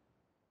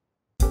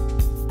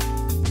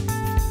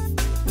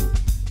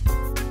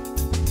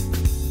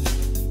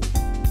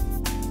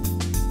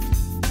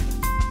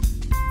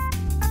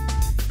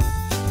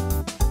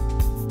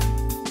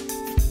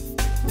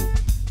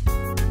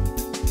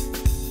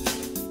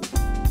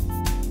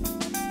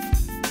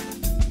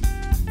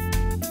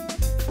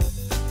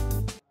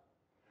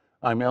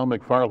 I'm Al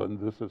McFarlane.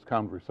 This is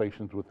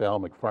Conversations with Al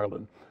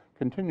McFarlane,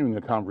 continuing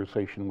a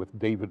conversation with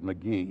David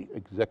McGee,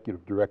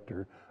 Executive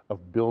Director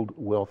of Build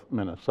Wealth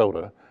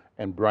Minnesota,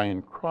 and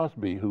Bryan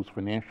Crosby, who's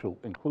Financial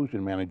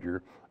Inclusion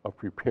Manager of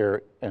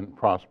Prepare and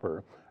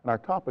Prosper. And our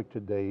topic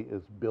today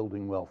is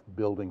building wealth,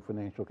 building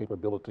financial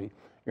capability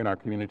in our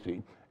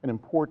community. An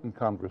important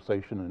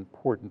conversation, an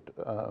important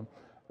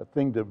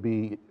thing to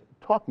be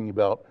talking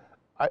about.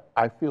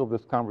 I feel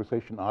this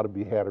conversation ought to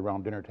be had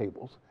around dinner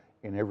tables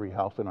in every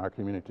house in our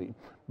community.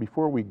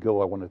 Before we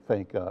go, I want to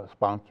thank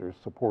sponsors,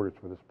 supporters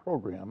for this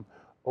program,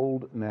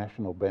 Old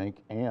National Bank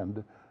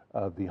and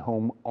the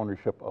Home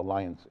Ownership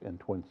Alliance in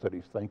Twin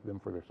Cities. Thank them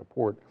for their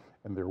support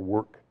and their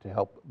work to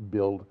help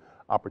build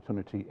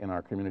opportunity in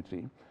our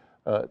community.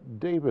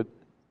 David,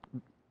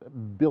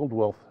 Build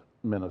Wealth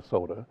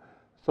Minnesota.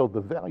 So the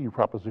value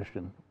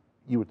proposition,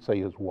 you would say,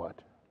 is what?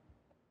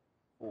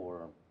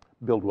 For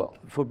Build Wealth.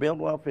 For Build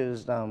Wealth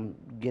is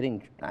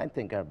getting, I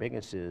think our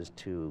biggest is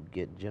to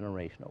get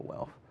generational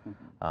wealth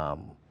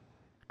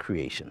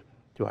creation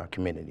to our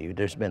community.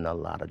 There's been a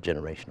lot of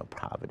generational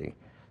poverty,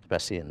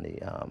 especially in the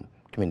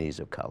communities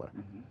of color.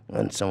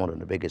 And some of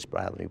the biggest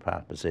value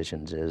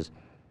propositions is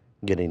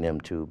getting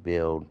them to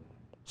build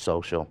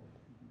social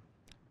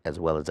as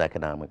well as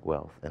economic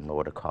wealth and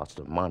lower the cost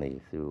of money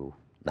through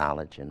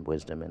knowledge and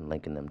wisdom and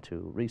linking them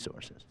to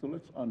resources. So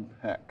let's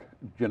unpack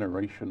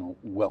generational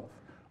wealth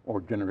or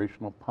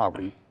generational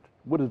poverty.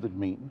 What does it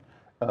mean?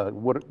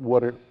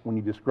 When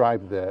you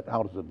describe that,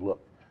 how does it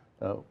look?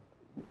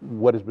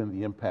 What has been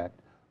the impact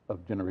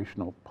of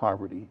generational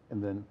poverty?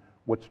 And then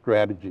what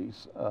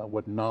strategies,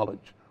 what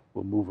knowledge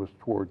will move us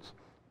towards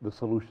the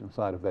solution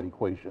side of that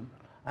equation?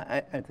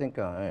 I think,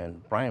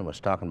 and Bryan was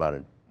talking about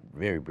it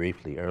very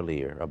briefly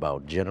earlier,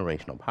 about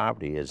generational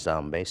poverty is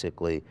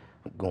basically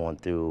going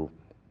through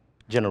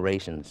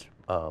generations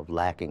of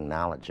lacking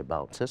knowledge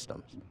about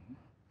systems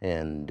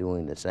and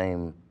doing the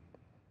same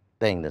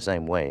thing the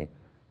same way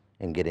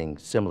and getting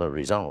similar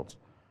results,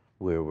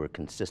 where we're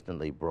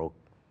consistently broke,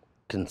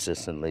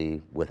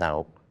 consistently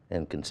without,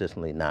 and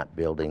consistently not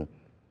building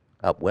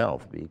up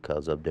wealth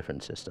because of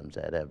different systems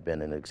that have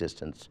been in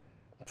existence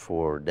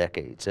for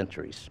decades,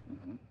 centuries,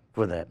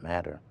 for that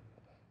matter.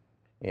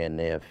 And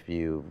if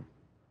you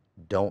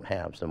don't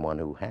have someone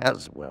who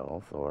has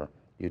wealth, or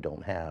you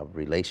don't have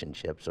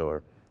relationships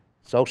or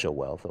social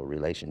wealth or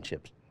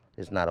relationships,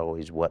 it's not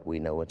always what we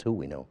know, it's who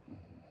we know.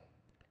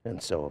 And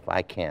so if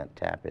I can't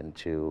tap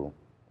into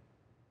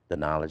the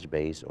knowledge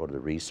base or the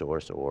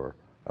resource or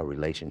a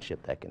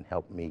relationship that can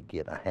help me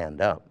get a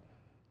hand up,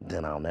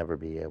 then I'll never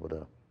be able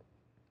to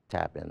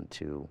tap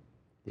into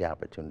the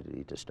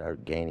opportunity to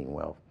start gaining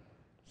wealth.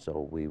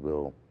 So we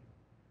will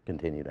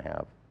continue to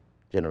have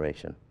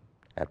generation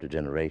after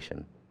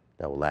generation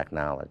that will lack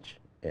knowledge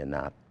and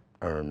not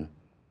earn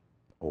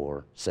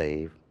or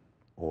save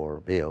or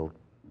build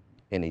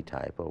any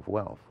type of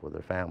wealth for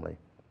their family.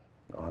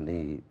 On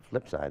the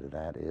flip side of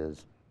that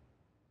is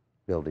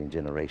building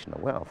generational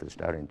wealth is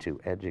starting to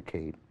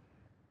educate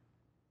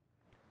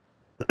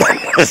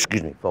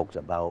excuse me, folks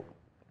about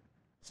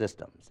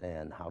systems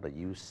and how to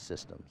use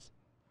systems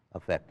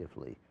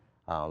effectively.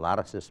 A lot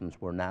of systems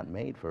were not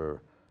made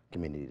for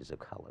communities of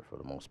color for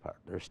the most part.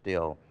 There's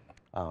still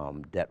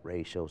debt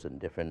ratios and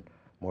different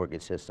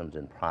mortgage systems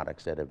and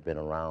products that have been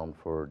around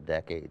for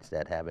decades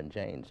that haven't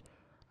changed.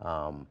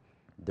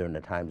 During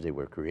the times they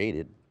were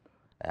created,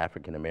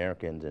 African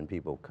Americans and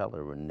people of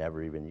color were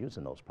never even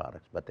using those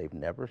products, but they've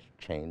never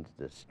changed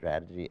the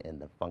strategy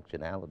and the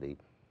functionality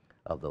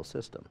of those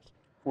systems.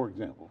 For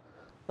example?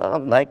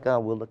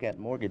 We'll look at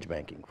mortgage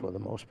banking. For the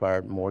most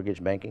part,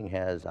 mortgage banking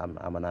has,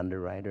 I'm an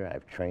underwriter,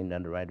 I've trained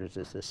underwriters.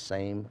 It's the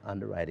same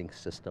underwriting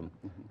system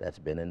that's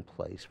been in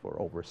place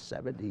for over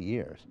 70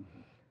 years.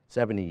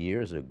 70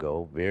 years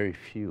ago, very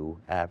few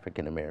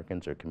African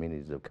Americans or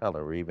communities of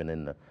color were even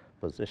in the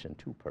position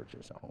to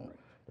purchase a home.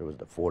 There was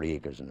the 40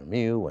 acres and a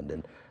mule, and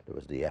then there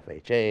was the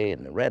FHA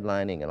and the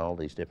redlining and all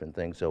these different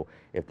things. So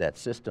if that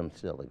system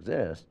still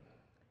exists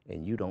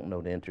and you don't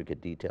know the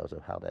intricate details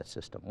of how that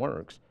system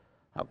works,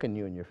 how can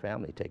you and your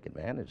family take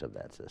advantage of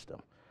that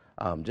system?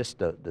 Just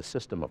the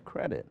system of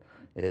credit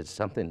is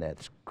something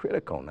that's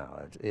critical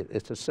now.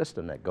 It's a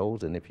system that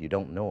goes, and if you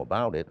don't know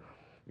about it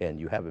and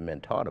you haven't been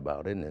taught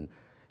about it and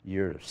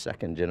you're a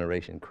second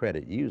generation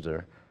credit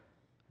user,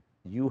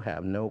 you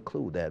have no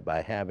clue that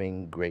by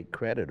having great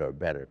credit or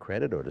better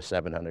credit or the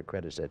 700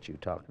 credits that you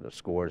talked, the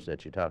scores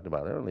that you talked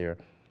about earlier,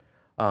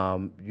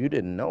 you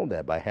didn't know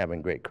that by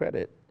having great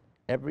credit,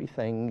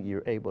 everything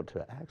you're able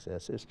to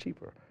access is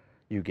cheaper.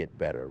 You get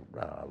better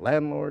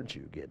landlords,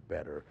 you get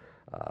better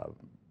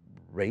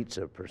rates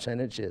of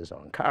percentages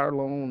on car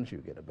loans, you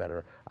get a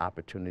better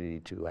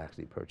opportunity to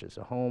actually purchase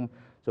a home.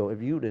 So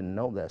if you didn't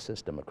know that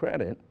system of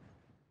credit,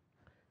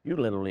 you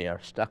literally are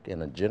stuck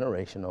in a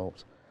generational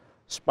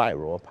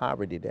spiral of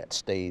poverty that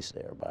stays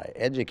there. By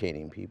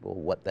educating people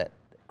what that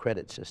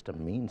credit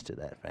system means to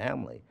that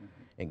family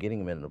and getting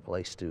them in a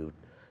place to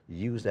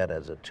use that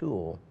as a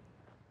tool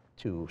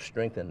to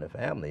strengthen the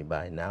family.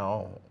 By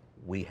now,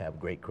 we have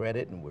great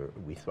credit and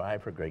we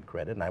thrive for great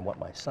credit, and I want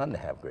my son to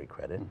have great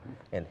credit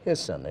and his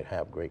son to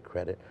have great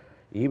credit.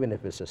 Even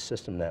if it's a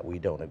system that we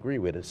don't agree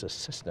with, it's a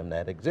system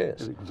that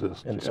exists. It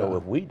exists, and so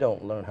if we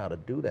don't learn how to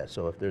do that,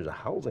 so if there's a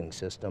housing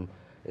system,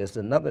 it's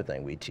another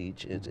thing we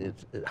teach.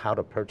 It's how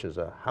to purchase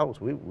a house.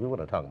 We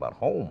want to talk about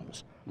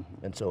homes.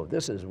 And so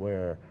this is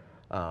where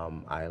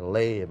I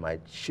lay and my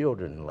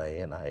children lay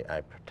and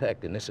I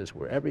protect, and this is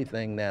where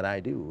everything that I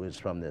do is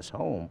from this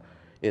home.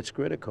 It's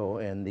critical,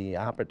 and the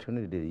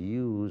opportunity to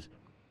use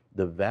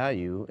the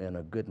value in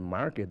a good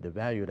market, the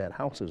value of that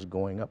house is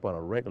going up on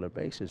a regular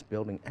basis,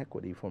 building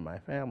equity for my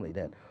family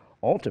that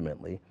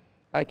ultimately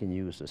I can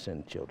use to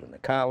send children to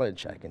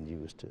college, I can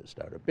use to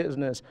start a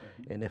business,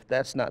 and if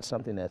that's not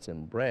something that's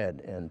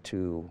inbred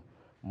into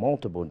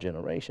multiple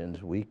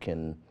generations, we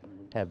can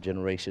have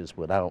generations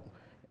without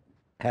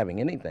having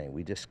anything.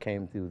 We just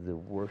came through the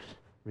worst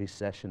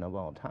recession of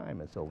all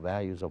time, and so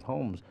values of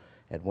homes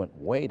had went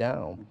way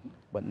down,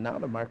 but now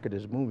the market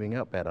is moving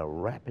up at a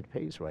rapid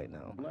pace right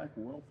now. Black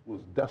wealth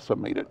was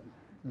decimated.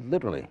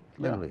 Literally.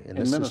 Yeah, And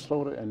in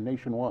Minnesota and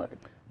nationwide.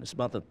 It's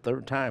about the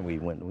third time we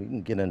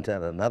can get into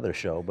that another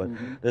show, but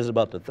this is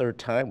about the third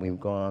time we've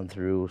gone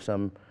through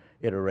some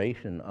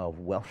iteration of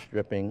wealth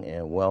stripping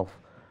and wealth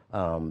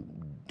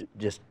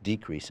just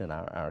decrease in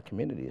our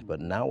communities.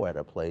 But now we're at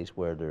a place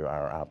where there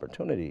are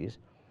opportunities,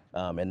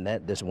 and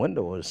that this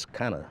window is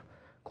kind of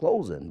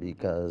closing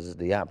because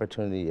the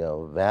opportunity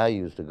of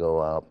values to go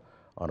up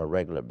on a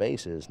regular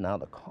basis, now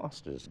the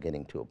cost is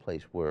getting to a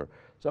place where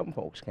some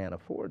folks can't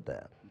afford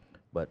that.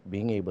 But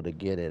being able to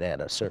get it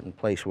at a certain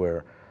place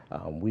where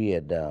we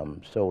had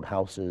sold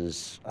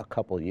houses a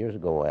couple of years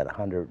ago at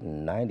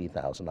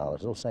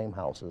 $190,000. Those same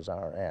houses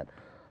are at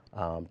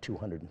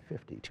 $250,000,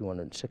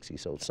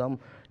 $260,000. So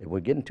if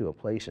we're getting to a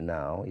place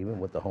now, even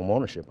with the Home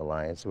Ownership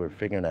Alliance, we're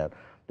figuring out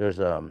there's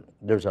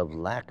a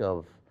lack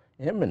of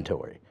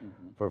inventory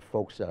for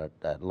folks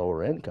at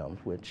lower incomes,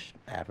 which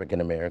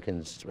African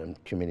Americans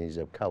and communities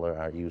of color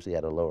are usually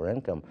at a lower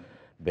income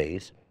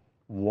base,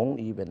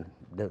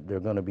 they're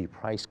going to be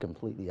priced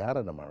completely out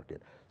of the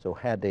market. So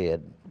had they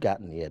had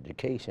gotten the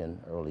education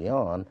early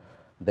on,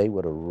 they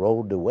would have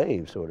rode the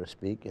wave, so to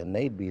speak, and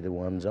they'd be the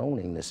ones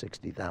owning the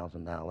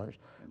 $60,000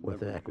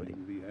 with the equity.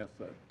 The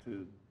asset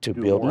to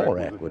build more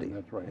equity.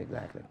 That's right.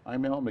 Exactly.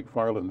 I'm Al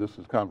McFarlane. This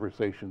is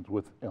Conversations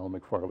with Al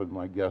McFarlane.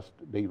 My guest,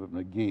 David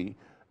McGee,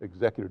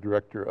 Executive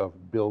Director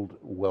of Build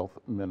Wealth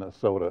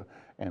Minnesota,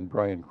 and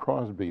Bryan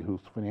Crosby,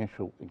 who's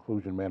Financial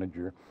Inclusion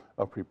Manager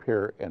of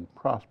Prepare and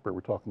Prosper.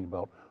 We're talking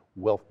about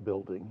wealth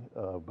building,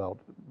 about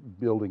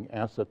building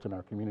assets in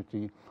our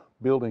community,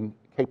 building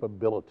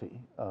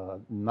capability,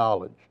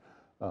 knowledge,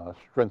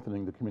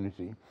 strengthening the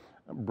community.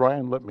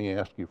 Bryan, let me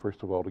ask you,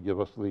 first of all, to give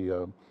us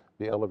the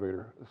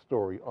elevator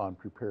story on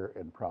Prepare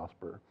and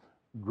Prosper.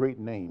 Great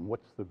name.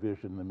 What's the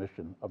vision, the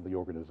mission of the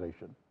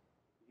organization?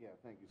 Yeah,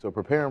 thank you. So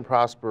Prepare and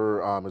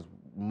Prosper is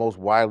most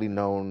widely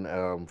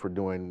known for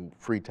doing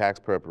free tax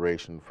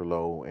preparation for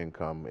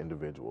low-income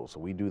individuals. So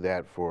we do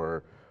that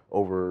for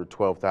over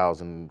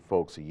 12,000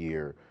 folks a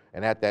year.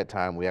 And at that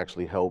time, we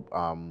actually help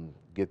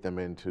get them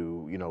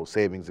into,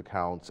 savings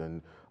accounts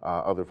and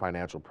other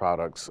financial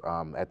products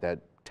at that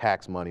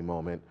tax money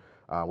moment.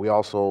 We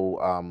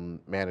also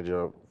manage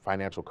a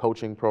financial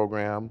coaching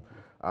program,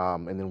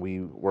 and then we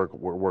work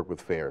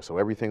with FAIR. So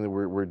everything that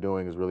we're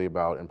doing is really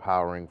about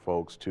empowering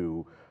folks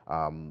to,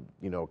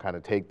 kind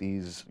of take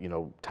these,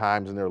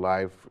 times in their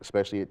life,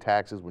 especially at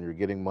taxes when you're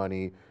getting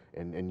money,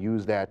 and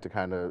use that to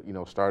kind of,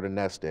 start a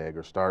nest egg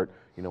or start,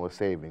 a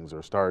savings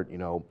or start,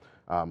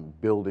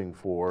 building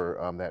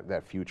for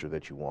that future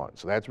that you want.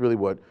 So that's really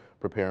what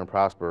Prepare and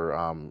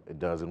Prosper it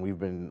does, and we've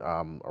been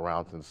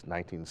around since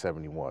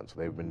 1971. So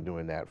they've been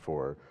doing that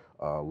for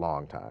a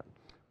long time.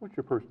 What's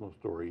your personal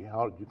story?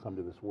 How did you come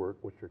to this work?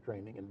 What's your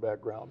training and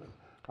background? And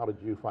how did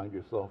you find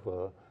yourself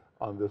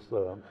on this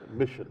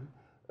mission,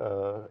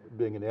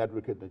 being an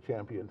advocate and a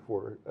champion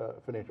for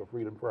financial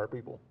freedom for our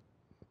people?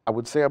 I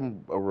would say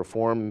I'm a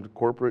reformed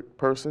corporate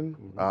person.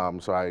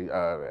 So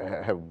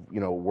I have,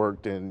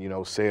 worked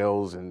in,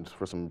 sales and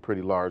for some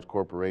pretty large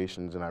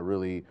corporations, and I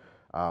really,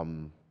 I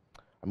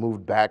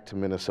moved back to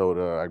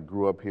Minnesota. I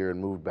grew up here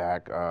and moved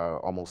back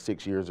almost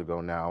 6 years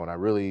ago now, and I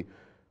really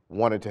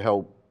wanted to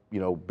help,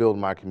 build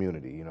my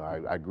community.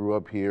 I grew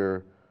up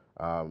here,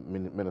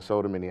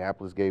 Minnesota,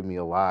 Minneapolis gave me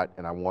a lot,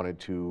 and I wanted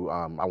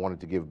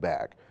to give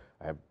back.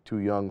 I have 2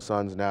 young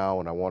sons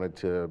now, and I wanted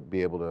to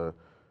be able to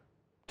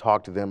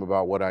talk to them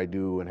about what I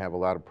do and have a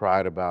lot of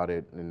pride about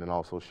it, and then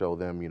also show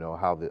them,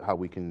 how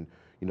we can,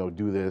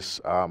 do this,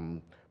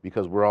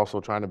 because we're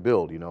also trying to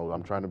build.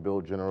 I'm trying to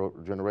build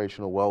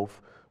generational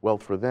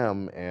wealth for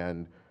them,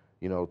 and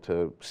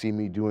to see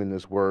me doing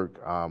this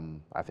work,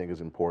 I think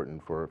is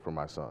important for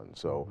my son.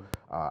 So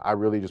I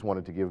really just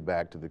wanted to give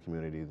back to the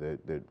community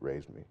that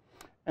raised me.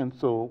 And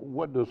so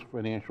what does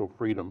financial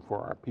freedom for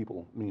our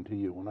people mean to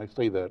you? When I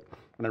say that,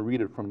 when I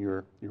read it from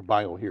your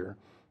bio here,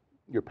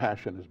 your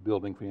passion is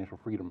building financial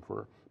freedom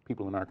for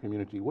people in our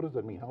community. What does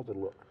that mean? How does it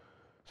look?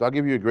 So I'll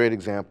give you a great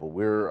example.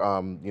 We're,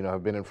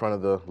 I've been in front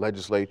of the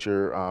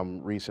legislature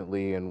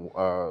recently, and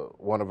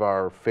one of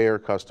our FAIR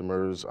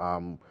customers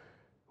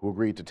who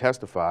agreed to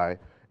testify,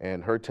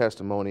 and her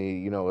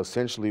testimony,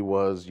 essentially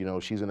was,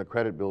 she's in a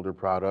credit builder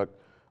product.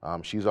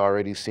 She's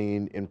already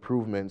seen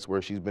improvements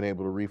where she's been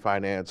able to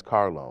refinance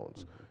car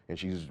loans, and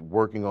she's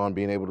working on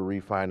being able to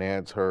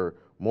refinance her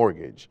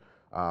mortgage.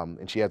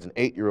 And she has an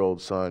 8-year-old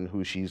son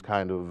who she's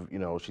kind of,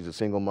 she's a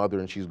single mother,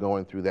 and she's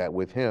going through that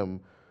with him.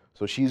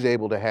 So she's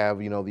able to have,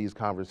 these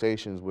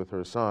conversations with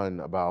her son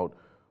about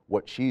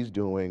what she's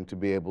doing to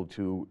be able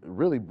to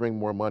really bring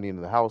more money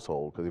into the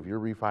household. Because if you're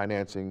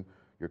refinancing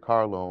your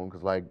car loan,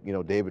 because like,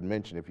 David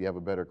mentioned, if you have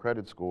a better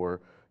credit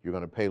score, you're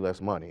going to pay less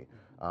money.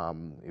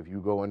 If you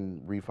go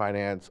and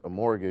refinance a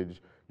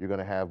mortgage, you're going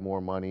to have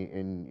more money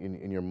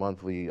in your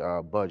monthly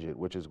budget,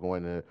 which is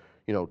going to,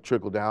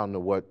 trickle down to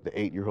what the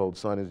 8-year-old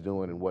son is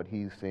doing and what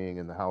he's seeing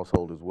in the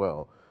household as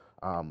well.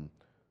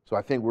 So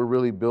I think we're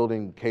really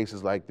building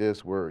cases like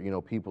this where,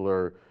 people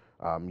are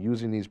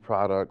using these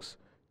products,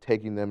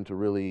 taking them to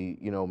really,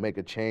 make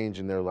a change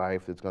in their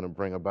life that's going to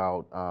bring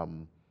about,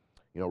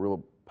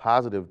 real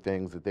positive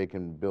things that they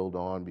can build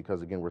on,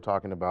 because again, we're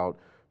talking about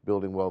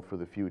building wealth for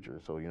the future.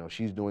 So,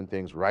 she's doing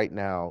things right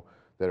now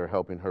that are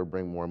helping her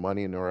bring more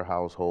money into her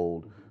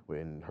household,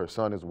 and her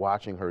son is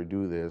watching her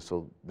do this.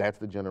 So that's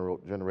the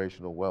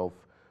generational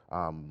wealth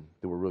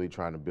that we're really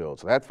trying to build.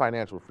 So that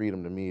financial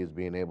freedom to me is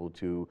being able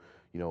to,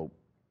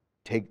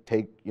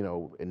 take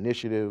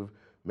initiative,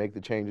 make the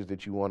changes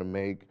that you want to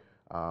make,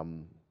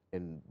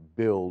 and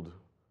build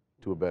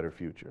to a better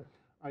future.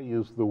 I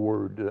used the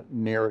word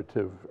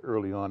narrative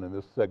early on in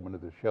this segment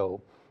of the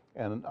show,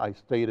 and I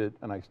stated,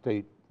 and I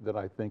state that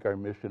I think our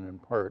mission in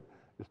part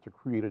is to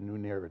create a new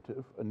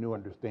narrative, a new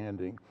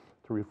understanding,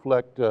 to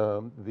reflect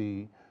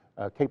the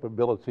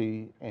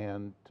capability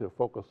and to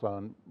focus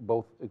on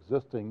both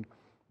existing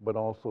but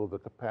also the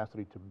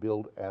capacity to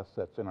build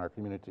assets in our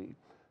community,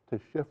 to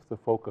shift the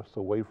focus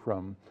away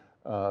from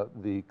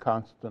the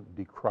constant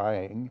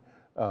decrying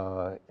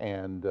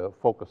and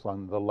focus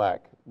on the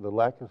lack. The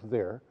lack is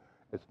there.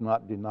 It's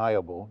not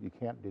deniable. You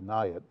can't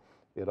deny it.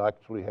 It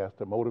actually has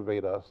to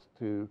motivate us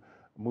to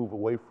move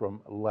away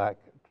from lack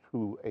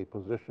to a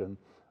position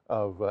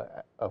of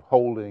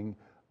holding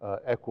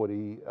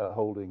equity,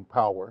 holding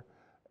power.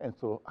 And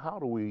so how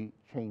do we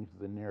change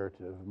the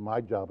narrative?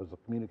 My job as a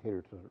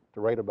communicator to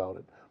write about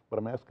it, but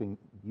I'm asking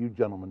you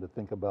gentlemen to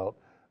think about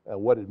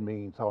what it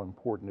means, how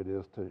important it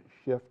is to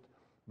shift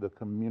the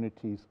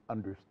community's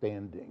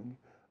understanding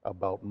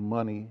about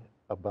money,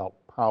 about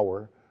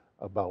power,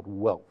 about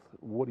wealth.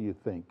 What do you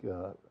think,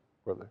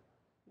 brother?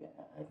 Yeah,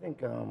 I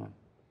think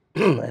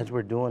as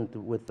we're doing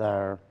with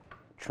our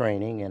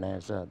training and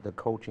as the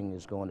coaching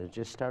is going, it's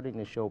just starting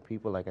to show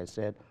people, like I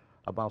said,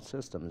 about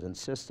systems. And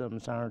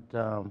systems aren't,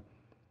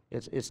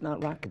 it's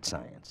not rocket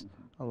science.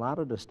 A lot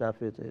of the stuff,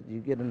 you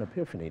get an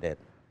epiphany that,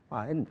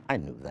 I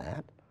knew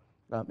that.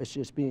 It's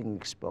just being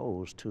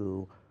exposed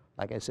to,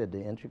 like I said,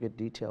 the intricate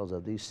details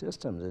of these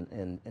systems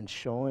and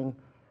showing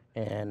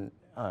and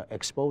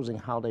exposing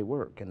how they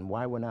work. And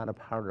why we're not a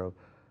part of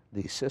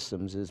these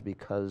systems is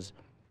because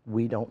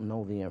we don't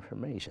know the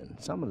information.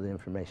 Some of the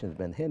information has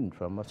been hidden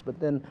from us, but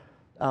then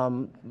a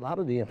lot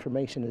of the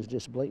information is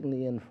just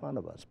blatantly in front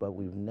of us, but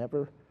we've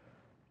never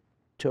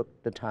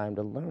took the time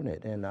to learn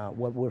it. And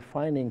what we're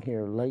finding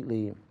here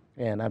lately,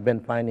 and I've been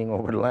finding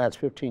over the last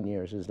 15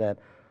 years, is that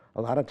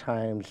a lot of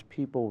times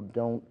people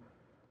don't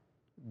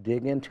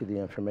dig into the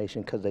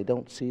information because they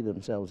don't see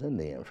themselves in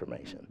the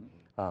information.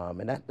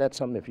 And that's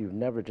something if you've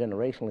never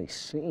generationally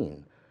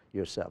seen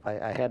yourself.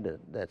 I had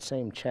that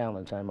same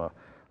challenge. I'm a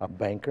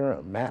banker,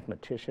 a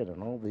mathematician,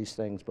 and all these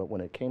things, but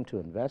when it came to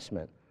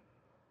investment,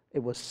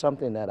 it was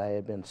something that I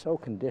had been so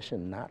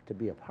conditioned not to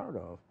be a part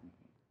of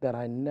that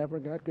I never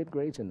got good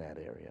grades in that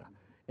area.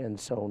 And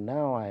so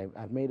now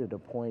I've made it a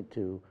point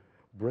to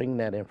bring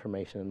that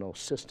information and those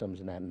systems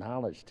and that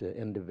knowledge to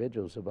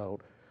individuals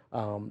about,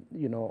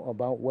 you know,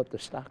 about what the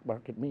stock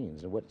market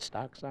means and what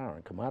stocks are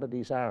and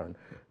commodities are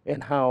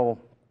and how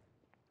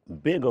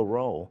big a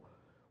role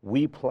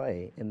we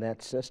play in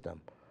that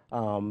system.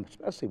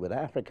 Especially with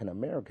African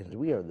Americans,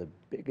 we are the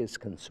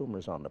biggest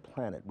consumers on the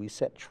planet. We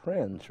set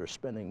trends for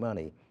spending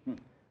money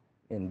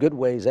in good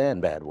ways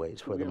and bad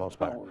ways for the most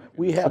part.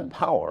 We have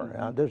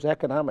power. There's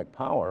economic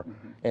power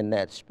in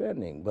that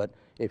spending, but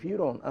if you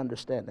don't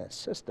understand that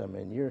system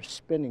and you're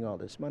spending all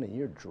this money,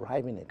 you're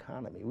driving the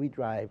economy. We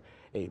drive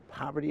a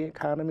poverty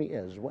economy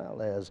as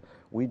well as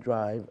we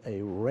drive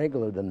a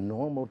regular, the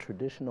normal,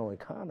 traditional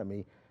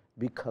economy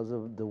because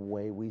of the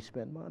way we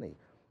spend money.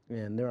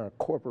 And there are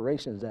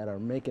corporations that are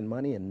making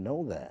money and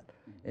know that.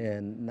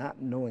 And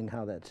not knowing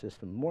how that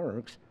system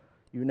works,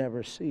 you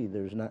never see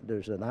there's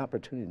an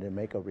opportunity to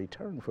make a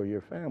return for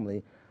your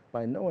family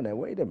by knowing that,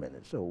 wait a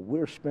minute, so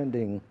we're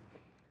spending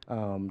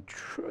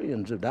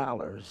trillions of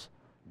dollars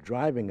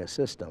driving a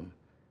system,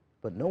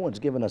 but no one's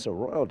giving us a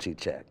royalty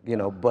check, you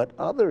know, but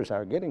others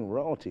are getting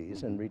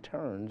royalties and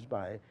returns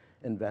by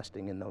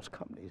investing in those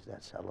companies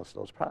that sell us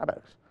those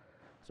products.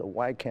 So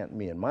why can't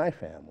me and my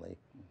family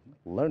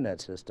learn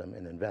that system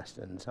and invest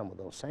in some of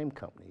those same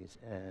companies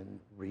and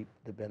reap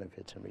the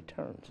benefits and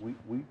returns?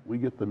 We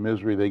get the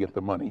misery, they get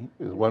the money,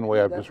 is one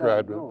way I've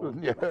described it.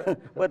 Yeah.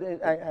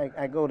 But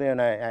I go there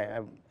and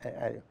I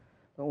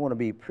don't want to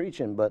be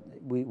preaching, but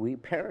we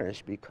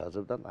perish because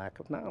of the lack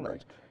of knowledge.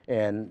 Right.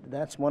 And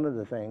that's one of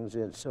the things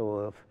is,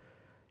 so if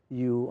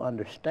you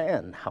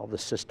understand how the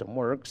system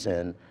works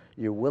and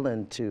you're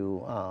willing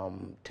to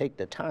take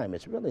the time,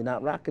 it's really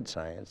not rocket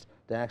science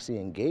to actually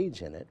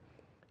engage in it.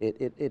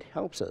 It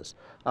helps us.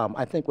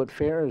 I think what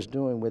FAIR is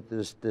doing with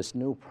this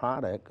new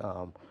product,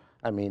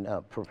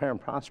 Prepare and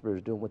Prosper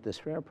is doing with this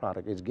FAIR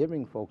product is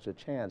giving folks a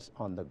chance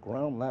on the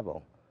ground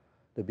level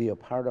to be a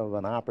part of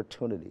an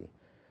opportunity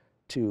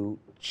to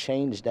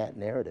change that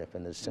narrative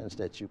in the sense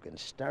that you can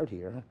start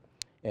here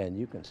and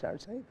you can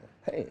start saving.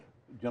 Hey,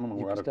 gentlemen,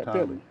 we're out of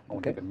time. I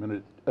want to take a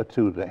minute or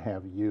two to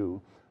have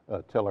you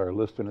tell our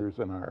listeners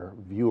and our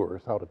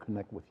viewers how to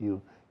connect with you,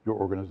 your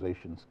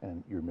organizations,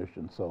 and your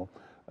mission. So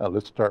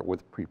let's start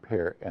with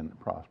Prepare and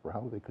Prosper.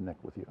 How do they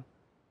connect with you?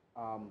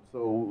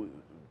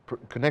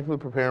 Connect with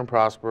Prepare and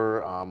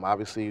Prosper.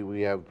 Obviously,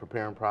 we have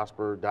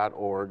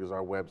prepareandprosper.org is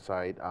our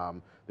website.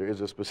 There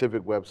is a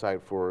specific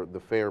website for the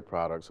FAIR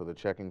product, so the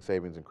Checking,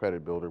 Savings, and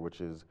Credit Builder,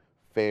 which is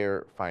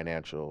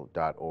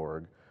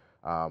fairfinancial.org.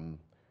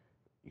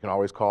 You can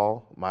always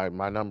call.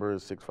 My number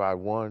is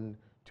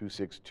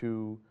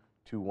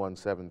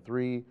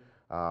 651-262-2173.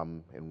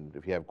 And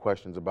if you have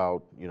questions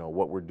about, you know,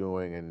 what we're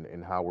doing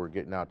and how we're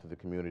getting out to the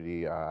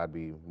community, I'd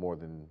be more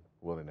than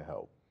willing to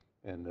help.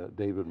 And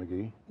David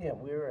McGee? Yeah,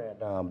 we're at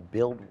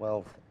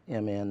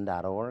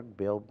buildwealthmn.org.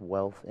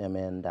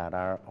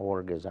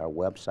 Buildwealthmn.org is our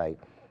website.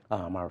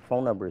 Our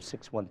phone number is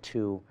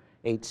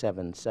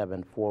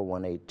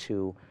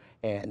 612-877-4182.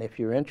 And if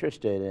you're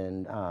interested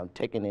in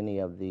taking any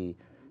of the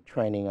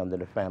training under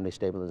the Family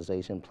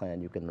Stabilization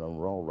Plan, you can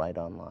enroll right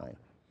online.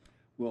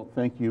 Well,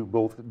 thank you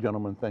both,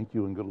 gentlemen. Thank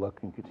you and good luck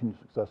and continued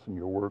success in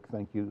your work.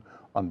 Thank you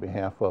on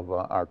behalf of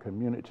our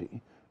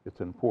community.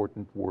 It's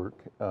important work,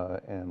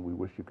 and we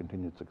wish you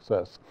continued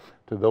success.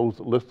 To those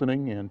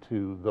listening and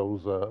to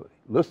those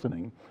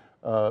listening,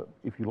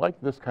 if you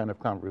like this kind of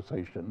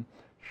conversation,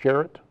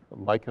 share it,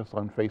 like us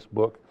on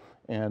Facebook,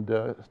 and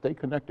stay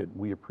connected.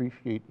 We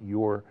appreciate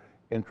your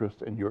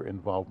interest and your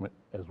involvement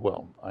as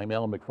well. I'm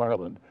Al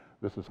Mcfarlane.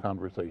 This is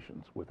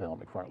Conversations with Al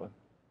Mcfarlane.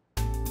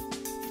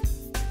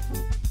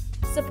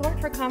 Support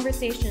for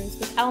Conversations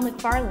with Al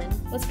Mcfarlane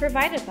was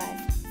provided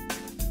by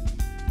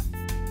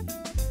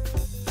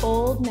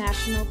Old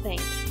National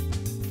Bank,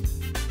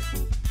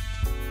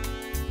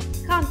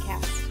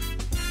 Comcast,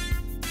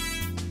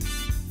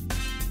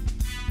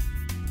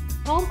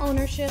 Home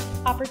Ownership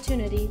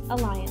Opportunity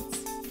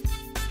Alliance,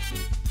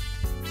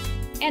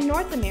 and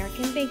North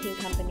American Banking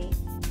Company.